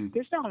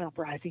 there's not an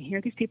uprising here.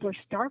 These people are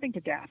starving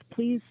to death.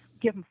 Please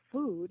give them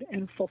food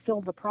and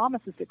fulfill the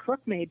promises that Crook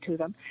made to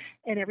them,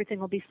 and everything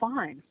will be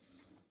fine.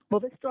 Well,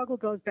 this struggle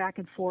goes back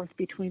and forth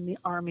between the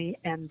Army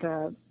and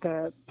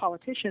the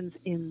politicians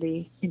in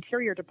the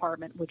Interior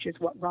Department, which is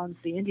what runs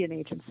the Indian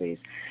agencies.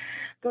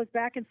 Goes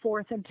back and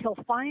forth until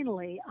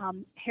finally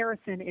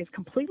Harrison is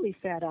completely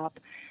fed up,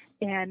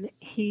 and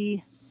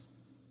he,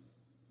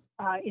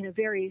 in a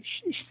very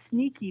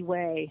sneaky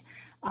way,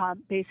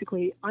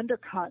 basically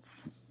undercuts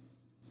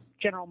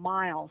General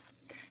Miles.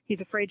 He's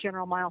afraid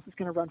General Miles is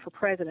going to run for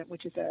president,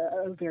 which is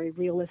a very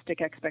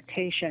realistic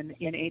expectation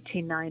in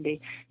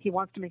 1890. He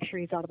wants to make sure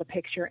he's out of the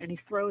picture, and he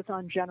throws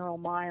on General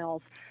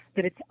Miles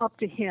that it's up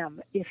to him.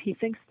 If he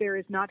thinks there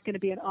is not going to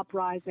be an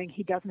uprising,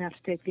 he doesn't have to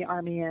take the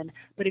army in.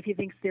 But if he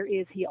thinks there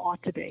is, he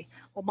ought to be.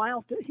 Well,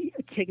 Miles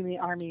taking the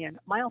army in.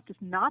 Miles does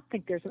not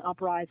think there's an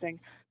uprising,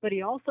 but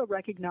he also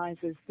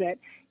recognizes that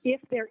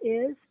if there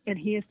is, and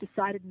he has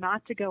decided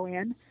not to go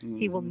in,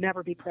 he will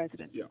never be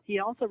president. Yeah. He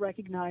also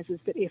recognizes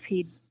that if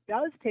he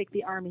does take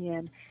the army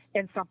in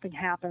and something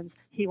happens,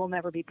 he will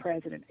never be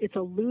president. It's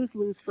a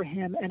lose-lose for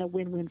him and a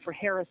win-win for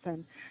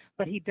Harrison,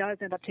 but he does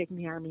end up taking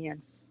the army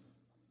in.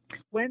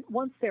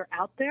 Once they're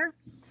out there,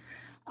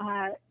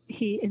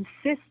 he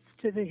insists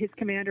to his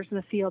commanders in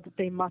the field that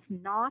they must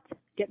not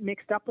get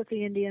mixed up with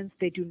the Indians.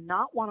 They do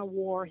not want a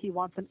war. He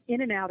wants them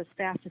in and out as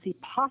fast as he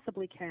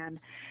possibly can.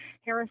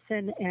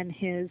 Harrison and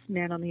his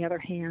men, on the other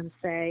hand,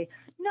 say,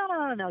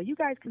 no, you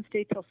guys can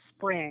stay till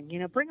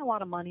spring. Bring a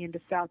lot of money into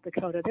South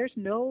Dakota. There's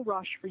no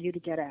rush for you to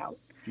get out.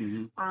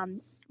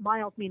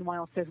 Miles,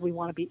 meanwhile, says, we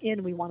want to be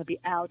in, we want to be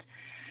out.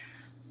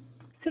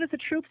 As soon as the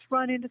troops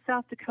run into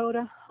South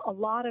Dakota, a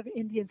lot of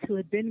Indians who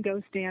had been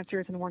ghost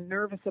dancers and were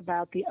nervous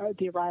about the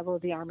arrival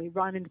of the army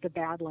run into the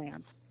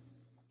Badlands.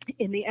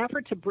 In the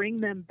effort to bring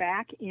them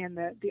back in,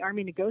 the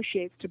army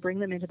negotiates to bring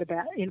them in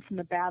from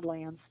the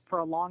Badlands for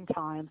a long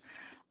time.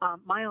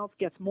 Miles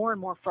gets more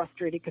and more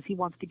frustrated because he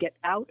wants to get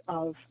out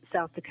of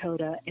South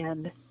Dakota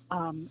and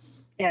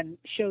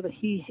show that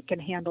he can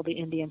handle the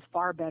Indians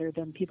far better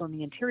than people in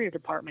the Interior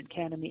Department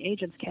can and the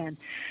agents can.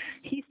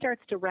 He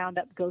starts to round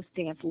up ghost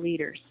dance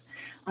leaders.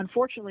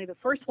 Unfortunately, the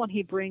first one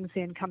he brings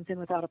in comes in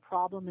without a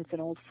problem. It's an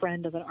old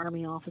friend of an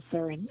army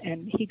officer,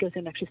 and he goes in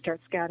and actually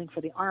starts scouting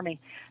for the army.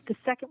 The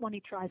second one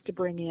he tries to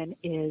bring in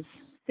is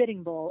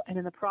Sitting Bull, and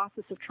in the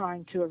process of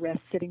trying to arrest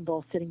Sitting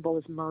Bull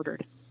is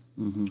murdered.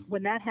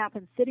 When that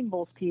happens, Sitting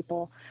Bull's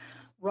people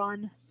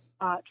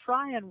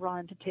try and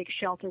run to take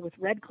shelter with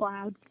Red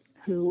Cloud,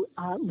 who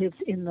lives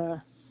in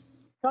the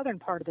southern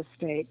part of the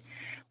state.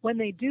 When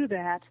they do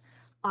that,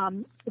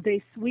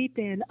 they sweep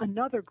in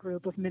another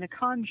group of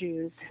Minneconne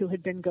Jews who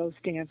had been ghost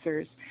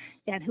dancers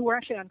and who were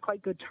actually on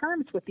quite good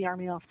terms with the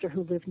army officer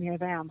who lived near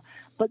them.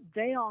 But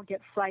they all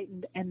get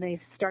frightened and they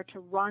start to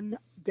run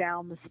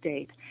down the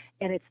state.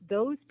 And it's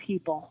those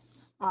people,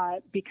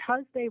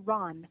 because they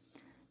run,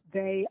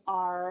 they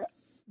are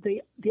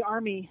the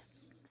Army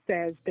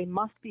says they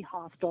must be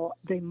hostile,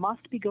 they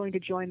must be going to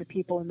join the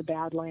people in the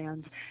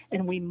Badlands,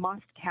 and we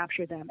must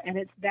capture them. And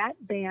it's that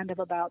band of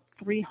about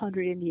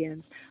 300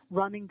 Indians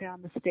running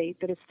down the state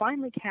that is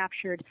finally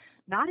captured,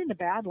 not in the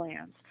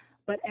Badlands,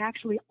 but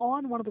actually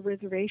on one of the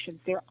reservations.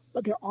 They're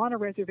on a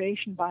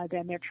reservation by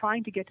then. They're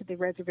trying to get to the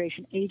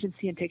reservation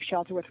agency and take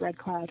shelter with Red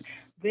Cloud.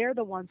 They're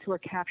the ones who are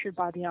captured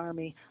by the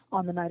Army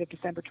on the night of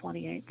December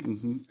 28th.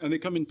 Mm-hmm. And they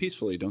come in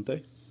peacefully, don't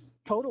they?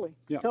 Totally.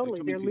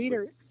 Totally.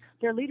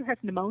 Their leader has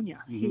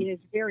pneumonia. Mm-hmm. He is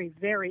very,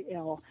 very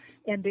ill.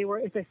 And they were,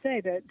 as I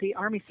say, the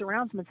Army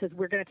surrounds him and says,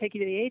 we're going to take you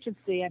to the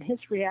agency. And his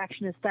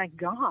reaction is, thank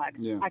God,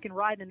 I can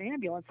ride in an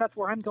ambulance. That's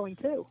where I'm going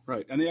to.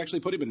 Right. And they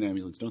actually put him in an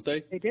ambulance, don't they?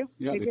 They do.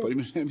 Yeah, they put him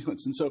in an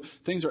ambulance. And so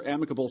things are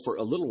amicable for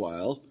a little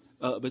while,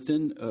 but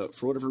then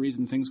for whatever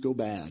reason, things go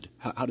bad.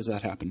 How does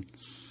that happen?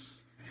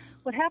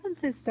 What happens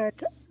is that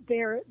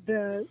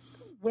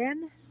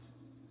when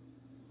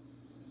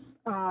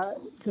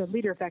the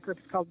leader of that group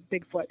is called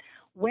Bigfoot,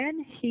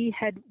 when he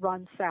had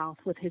run south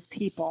with his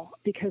people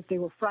because they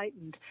were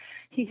frightened,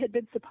 he had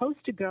been supposed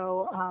to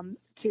go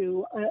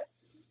to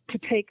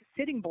take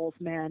Sitting Bull's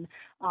men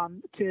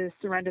to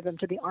surrender them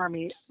to the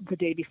Army the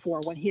day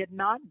before. When he had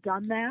not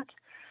done that,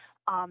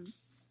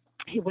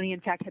 when he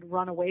in fact had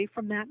run away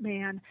from that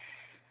man,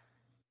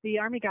 the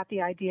Army got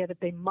the idea that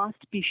they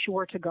must be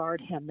sure to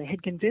guard him. They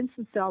had convinced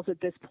themselves at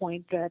this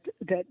point that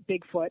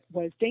Bigfoot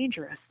was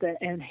dangerous,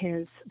 and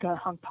the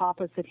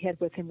Hunkpapas that he had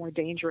with him were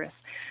dangerous.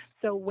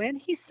 So when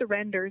he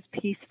surrenders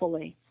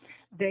peacefully,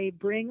 they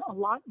bring a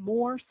lot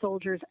more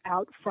soldiers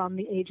out from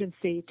the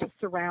agency to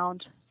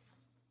surround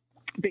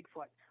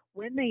Bigfoot.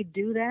 When they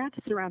do that,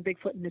 surround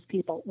Bigfoot and his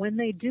people, when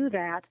they do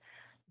that,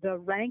 the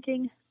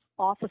ranking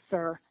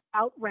officer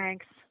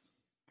outranks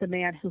the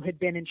man who had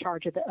been in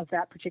charge of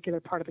that particular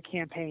part of the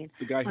campaign.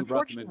 The guy who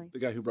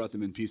brought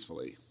them in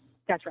peacefully.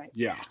 That's right.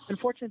 Yeah.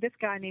 Unfortunately, this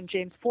guy named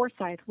James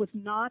Forsyth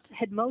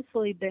had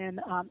mostly been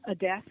a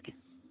desk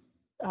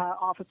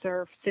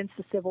officer since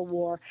the Civil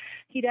War.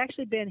 He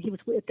was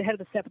at the head of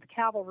the 7th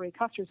Cavalry,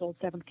 Custer's old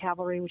 7th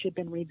Cavalry, which had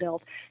been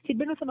rebuilt. He'd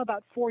been with them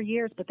about 4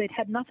 years, but they'd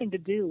had nothing to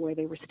do where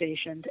they were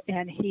stationed,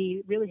 and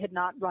he really had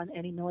not run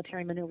any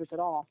military maneuvers at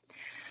all.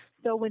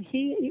 So when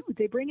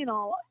they bring in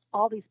all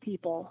these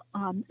people,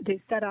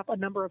 they set up a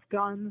number of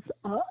guns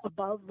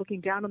above,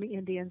 looking down on the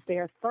Indians. They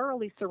are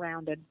thoroughly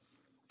surrounded.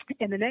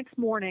 And the next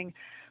morning,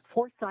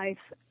 Forsyth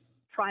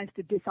tries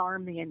to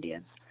disarm the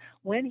Indians.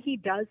 When he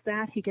does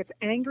that, he gets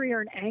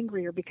angrier and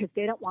angrier because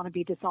they don't want to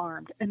be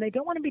disarmed. And they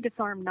don't want to be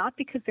disarmed not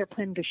because they're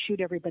planning to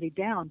shoot everybody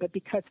down, but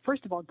because,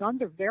 first of all,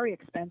 guns are very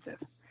expensive.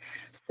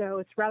 So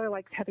it's rather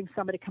like having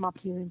somebody come up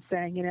to you and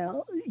saying,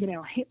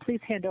 hey,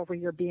 please hand over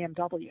your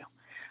BMW.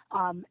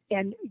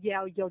 And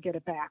you'll get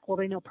it back. Well,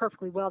 they know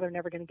perfectly well they're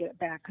never going to get it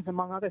back because,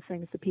 among other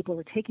things, the people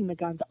who are taking the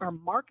guns are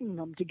marking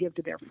them to give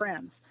to their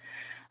friends.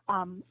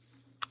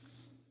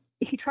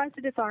 He tries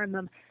to disarm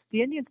them.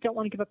 The Indians don't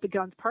want to give up the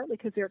guns, partly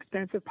because they're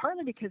expensive,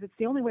 partly because it's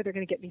the only way they're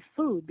going to get any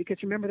food, because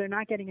remember, they're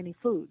not getting any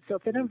food. So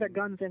if they don't have their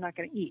guns, they're not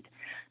going to eat.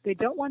 They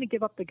don't want to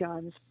give up the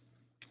guns.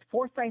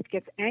 Forsyth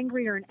gets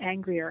angrier and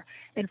angrier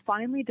and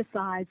finally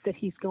decides that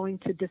he's going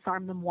to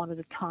disarm them one at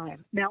a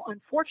time. Now,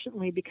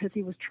 unfortunately, because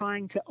he was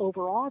trying to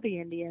overawe the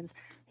Indians,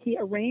 he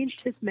arranged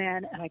his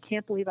men, and I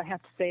can't believe I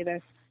have to say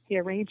this, he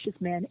arranged his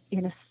men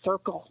in a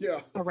circle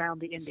around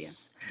the Indians.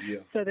 Yeah.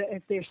 So that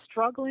as they're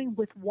struggling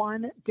with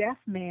one deaf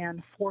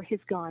man for his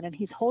gun, and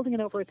he's holding it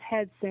over his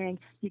head saying,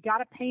 you got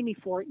to pay me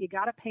for it, you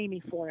got to pay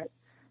me for it.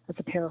 That's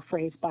a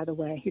paraphrase, by the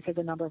way. He says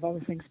a number of other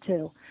things,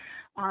 too.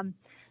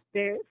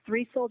 The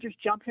 3 soldiers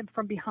jump him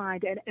from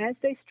behind, and as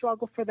they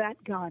struggle for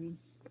that gun,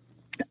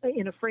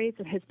 in a phrase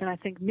that has been, I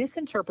think,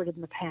 misinterpreted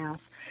in the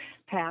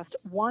past,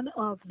 one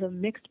of the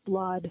mixed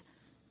blood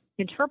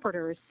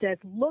interpreters says,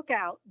 look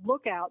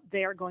out,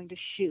 they are going to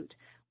shoot.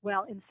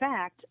 Well, in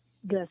fact,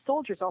 the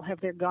soldiers all have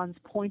their guns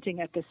pointing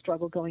at this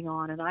struggle going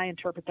on, and I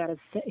interpret that as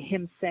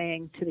him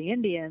saying to the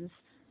Indians,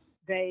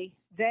 the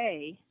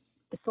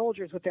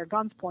soldiers with their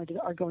guns pointed,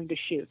 are going to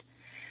shoot.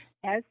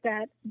 As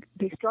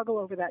they struggle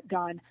over that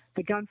gun,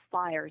 the gun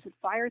fires. It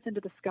fires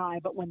into the sky,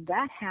 but when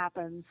that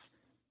happens,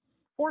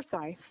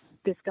 Forsyth,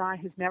 this guy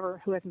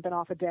who hasn't been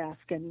off a desk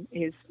and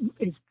is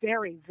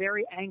very,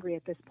 very angry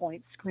at this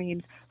point,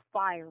 screams,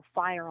 fire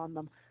on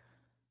them.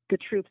 The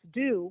troops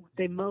do.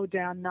 They mow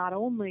down not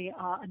only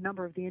a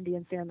number of the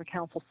Indians there in the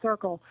council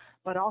circle,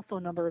 but also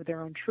a number of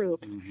their own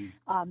troops.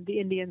 Mm-hmm. The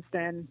Indians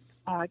then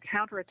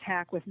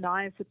counterattack with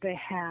knives that they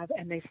have,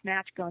 and they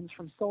snatch guns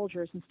from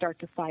soldiers and start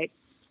to fight.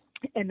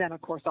 And then,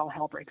 of course, all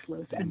hell breaks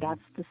loose, and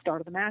that's the start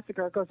of the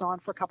massacre. It goes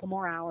on for a couple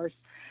more hours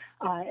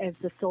as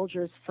the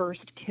soldiers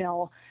first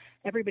kill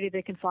everybody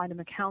they can find in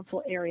the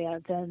council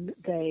area. Then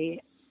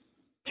they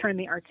turn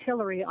the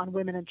artillery on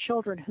women and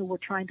children who were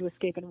trying to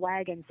escape in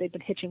wagons. They'd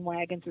been hitching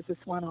wagons as this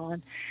went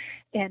on.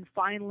 And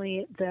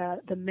finally,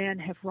 the men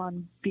have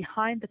run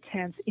behind the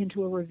tents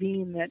into a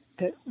ravine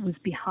that was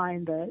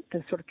behind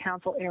the sort of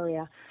council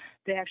area.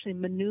 They actually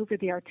maneuver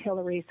the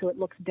artillery so it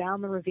looks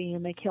down the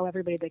ravine. They kill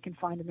everybody they can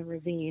find in the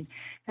ravine.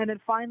 And then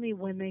finally,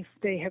 when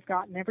they have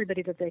gotten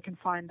everybody that they can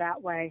find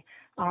that way,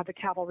 the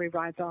cavalry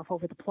rides off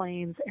over the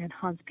plains and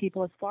hunts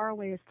people as far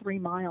away as 3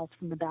 miles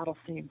from the battle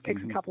scene.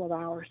 Takes a couple of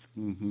hours.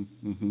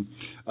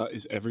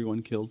 Is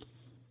everyone killed?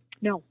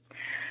 No.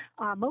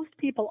 Most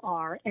people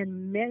are,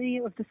 and many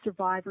of the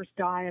survivors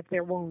die of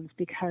their wounds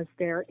because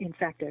they're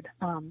infected.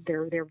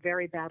 They're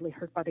very badly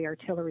hurt by the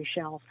artillery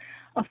shells.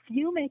 A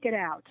few make it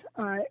out.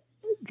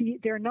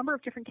 There are a number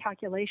of different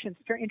calculations.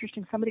 It's very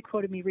interesting. Somebody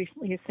quoted me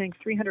recently as saying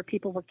 300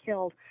 people were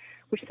killed,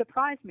 which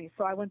surprised me.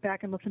 So I went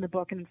back and looked in the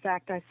book, and in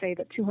fact, I say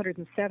that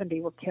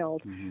 270 were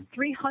killed.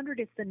 300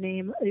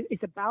 is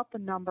about the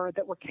number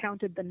that were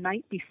counted the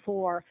night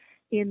before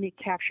in the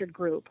captured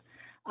group.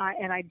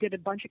 And I did a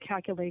bunch of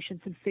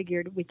calculations and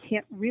figured we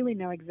can't really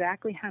know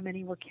exactly how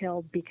many were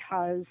killed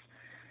because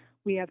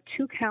we have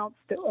 2 counts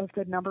of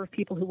the number of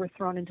people who were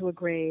thrown into a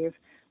grave.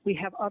 We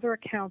have other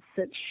accounts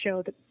that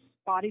show that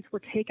bodies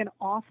were taken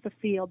off the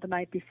field the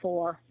night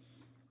before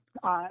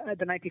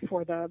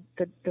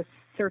the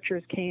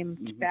searchers came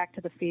back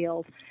to the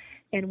field.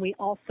 And we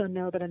also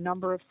know that a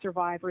number of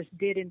survivors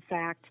did, in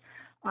fact,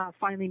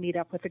 finally meet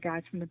up with the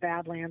guys from the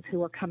Badlands who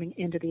were coming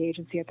into the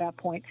agency at that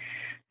point.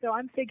 So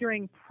I'm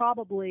figuring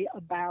probably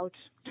about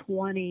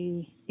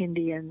 20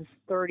 Indians,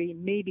 30,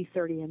 maybe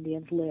 30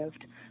 Indians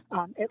lived,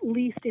 at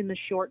least in the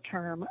short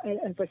term.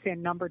 As I say, a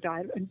number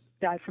died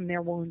from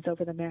their wounds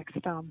over the next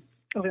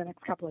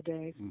couple of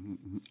days.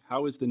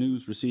 How is the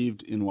news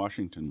received in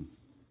Washington?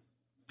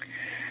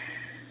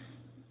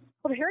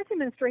 Well, the Harrison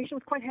administration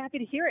was quite happy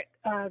to hear it.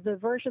 The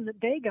version that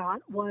they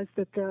got was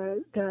that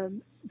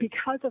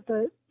because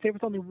there was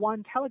only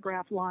one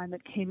telegraph line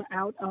that came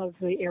out of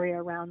the area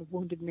around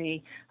Wounded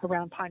Knee,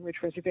 around Pine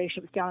Ridge Reservation.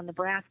 It was down in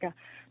Nebraska.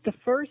 The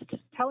first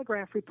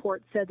telegraph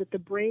report said that the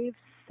brave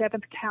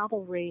 7th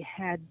Cavalry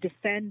had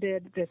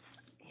defended this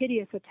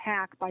hideous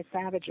attack by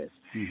savages.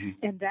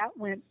 And that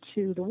went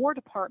to the War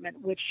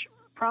Department, which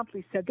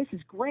promptly said, "This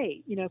is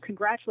great,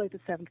 congratulate the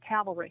 7th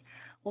Cavalry."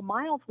 Well,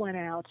 Miles went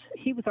out.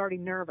 He was already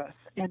nervous.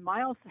 And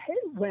Miles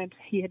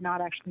he had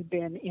not actually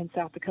been in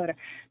South Dakota.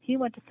 He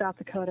went to South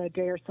Dakota a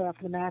day or so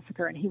after the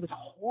massacre, and he was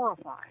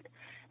horrified.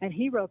 And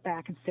he wrote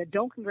back and said,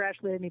 "Don't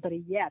congratulate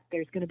anybody yet.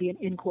 There's going to be an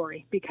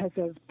inquiry because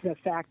of the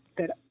fact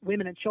that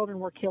women and children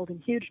were killed in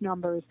huge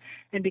numbers,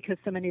 and because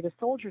so many of the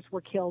soldiers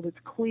were killed, it's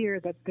clear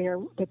that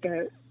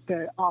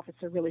the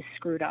officer really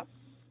screwed up."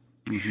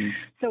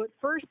 So at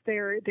first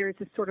there's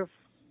this sort of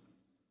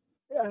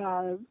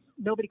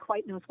nobody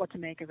quite knows what to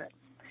make of it.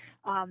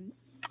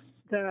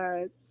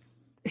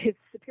 His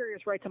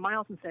superiors write to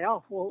Miles and say,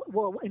 "Oh,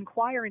 we'll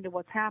inquire into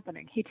what's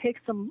happening." He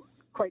takes them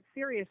quite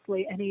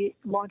seriously, and he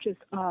launches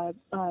a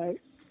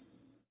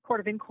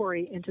court of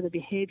inquiry into the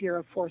behavior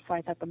of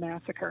Forsyth at the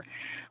massacre.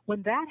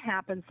 When that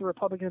happens, the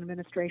Republican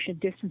administration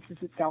distances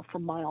itself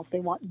from Miles. They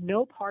want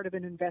no part of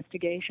an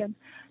investigation.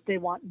 They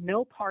want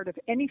no part of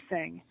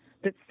anything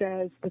that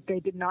says that they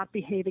did not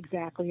behave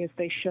exactly as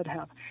they should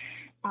have.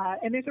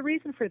 And there's a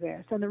reason for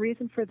this, and the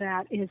reason for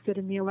that is that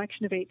in the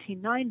election of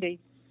 1890,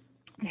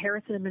 the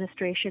Harrison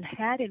administration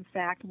had, in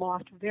fact,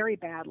 lost very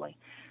badly.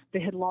 They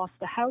had lost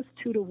the House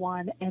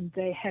 2-1, and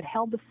they had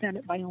held the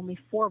Senate by only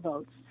 4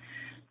 votes.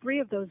 3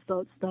 of those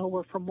votes, though,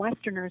 were from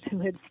Westerners who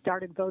had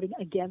started voting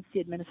against the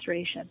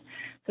administration.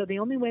 So the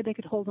only way they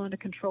could hold on to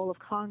control of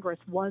Congress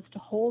was to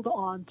hold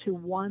on to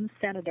one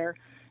senator,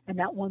 and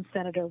that one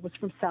senator was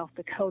from South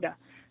Dakota.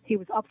 He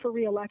was up for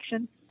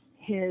re-election.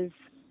 His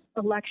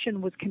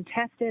election was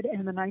contested, and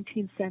in the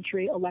 19th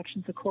century,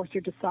 elections, of course,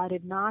 are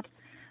decided not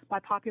by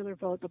popular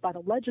vote, but by the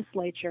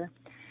legislature.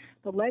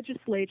 The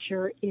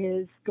legislature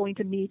is going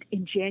to meet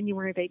in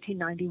January of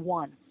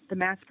 1891. The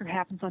massacre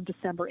happens on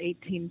December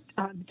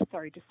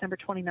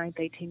 29th,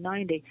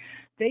 1890.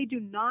 They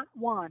do not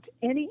want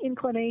any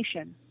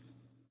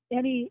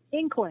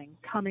inkling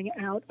coming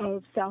out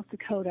of South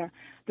Dakota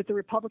that the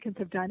Republicans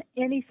have done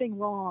anything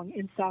wrong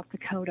in South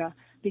Dakota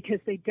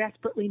because they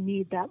desperately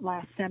need that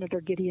last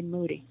senator, Gideon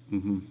Moody.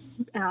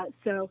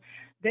 So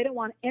they don't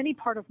want any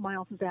part of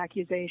Miles's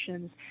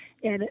accusations,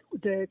 and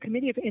the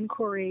Committee of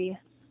Inquiry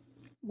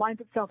lines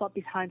itself up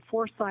behind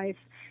Forsyth,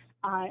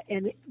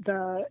 and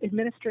the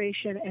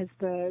administration, as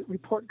the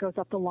report goes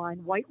up the line,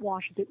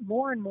 whitewashes it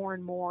more and more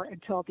and more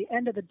until at the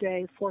end of the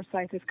day,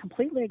 Forsyth is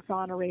completely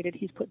exonerated.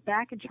 He's put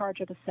back in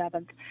charge of the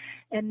 7th.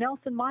 And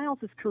Nelson Miles'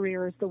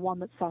 career is the one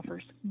that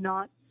suffers,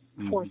 not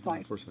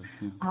Forsyth.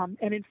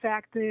 And in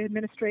fact, the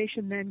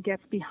administration then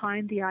gets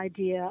behind the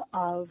idea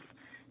of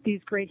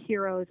these great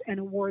heroes and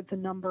awards a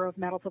number of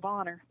medals of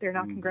honor. They're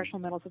not congressional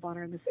medals of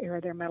honor in this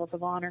era, they're medals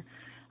of honor.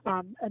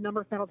 A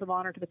number of medals of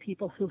honor to the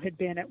people who had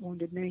been at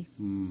Wounded Knee.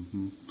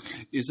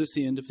 Is this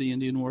the end of the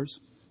Indian Wars?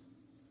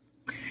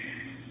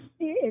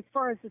 As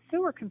far as the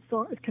Sioux are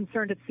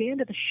concerned, it's the end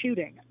of the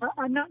shooting.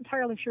 I'm not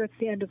entirely sure it's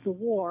the end of the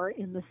war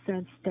in the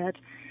sense that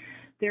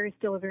There is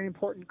still a very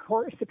important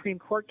Supreme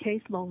Court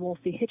case, Lone Wolf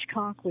v.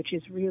 Hitchcock, which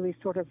is really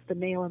sort of the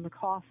nail in the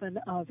coffin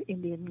of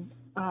Indian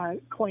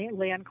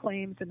land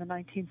claims in the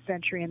 19th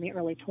century and the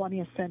early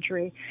 20th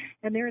century.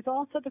 And there is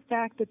also the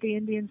fact that the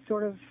Indians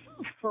sort of,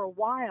 for a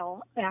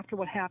while, after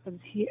what happens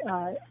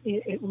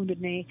at Wounded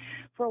Knee,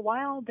 for a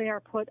while they are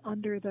put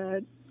under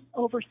the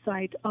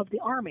oversight of the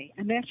Army.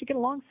 And they actually get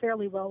along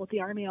fairly well with the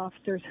Army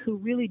officers who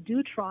really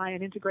do try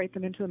and integrate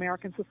them into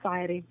American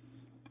society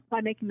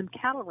by making them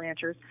cattle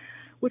ranchers,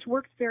 which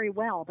works very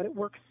well, but it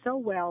works so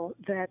well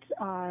that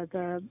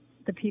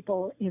the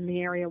people in the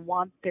area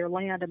want their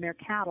land and their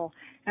cattle,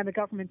 and the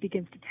government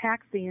begins to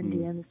tax the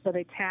Indians, so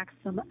they tax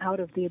them out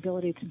of the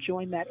ability to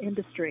join that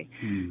industry.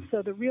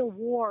 So the real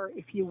war,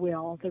 if you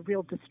will, the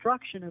real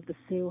destruction of the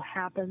Sioux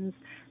happens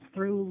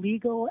through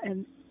legal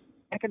and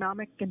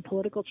economic and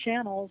political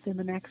channels in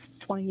the next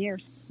 20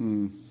 years.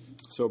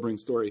 Sobering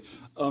story.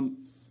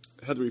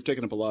 Heather, we've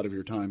taken up a lot of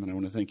your time, and I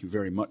want to thank you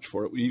very much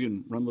for it. We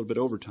even run a little bit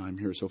over time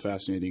here, so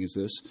fascinating is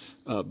this.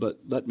 But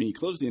let me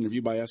close the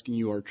interview by asking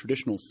you our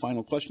traditional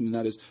final question, and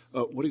that is,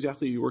 what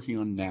exactly are you working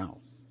on now?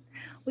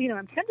 Well,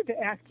 I'm tempted to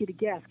ask you to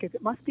guess, because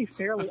it must be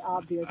fairly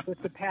obvious with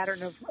the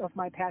pattern of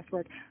my past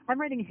work. I'm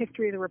writing a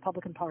history of the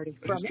Republican Party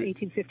from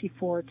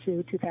 1854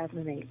 to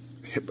 2008.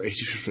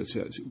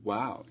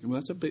 Wow. Well,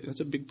 that's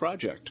a big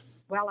project.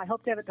 Well, I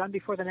hope to have it done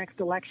before the next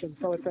election,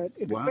 so it's a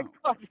quick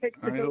project.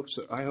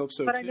 I hope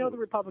so, but too. I know the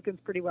Republicans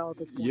pretty well at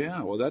this point.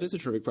 Yeah, well, that is a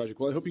terrific project.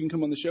 Well, I hope you can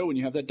come on the show when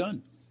you have that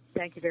done.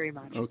 Thank you very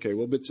much. Okay,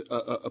 well, it's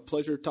a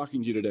pleasure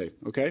talking to you today,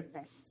 okay?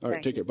 All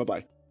right, take care.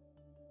 Bye-bye.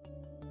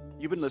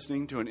 You've been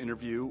listening to an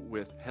interview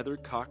with Heather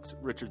Cox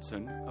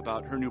Richardson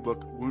about her new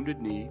book,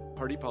 Wounded Knee,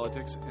 Party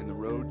Politics and the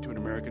Road to an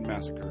American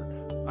Massacre.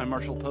 I'm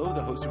Marshall Poe,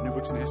 the host of New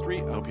Books in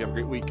History. I hope you have a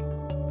great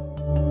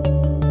week.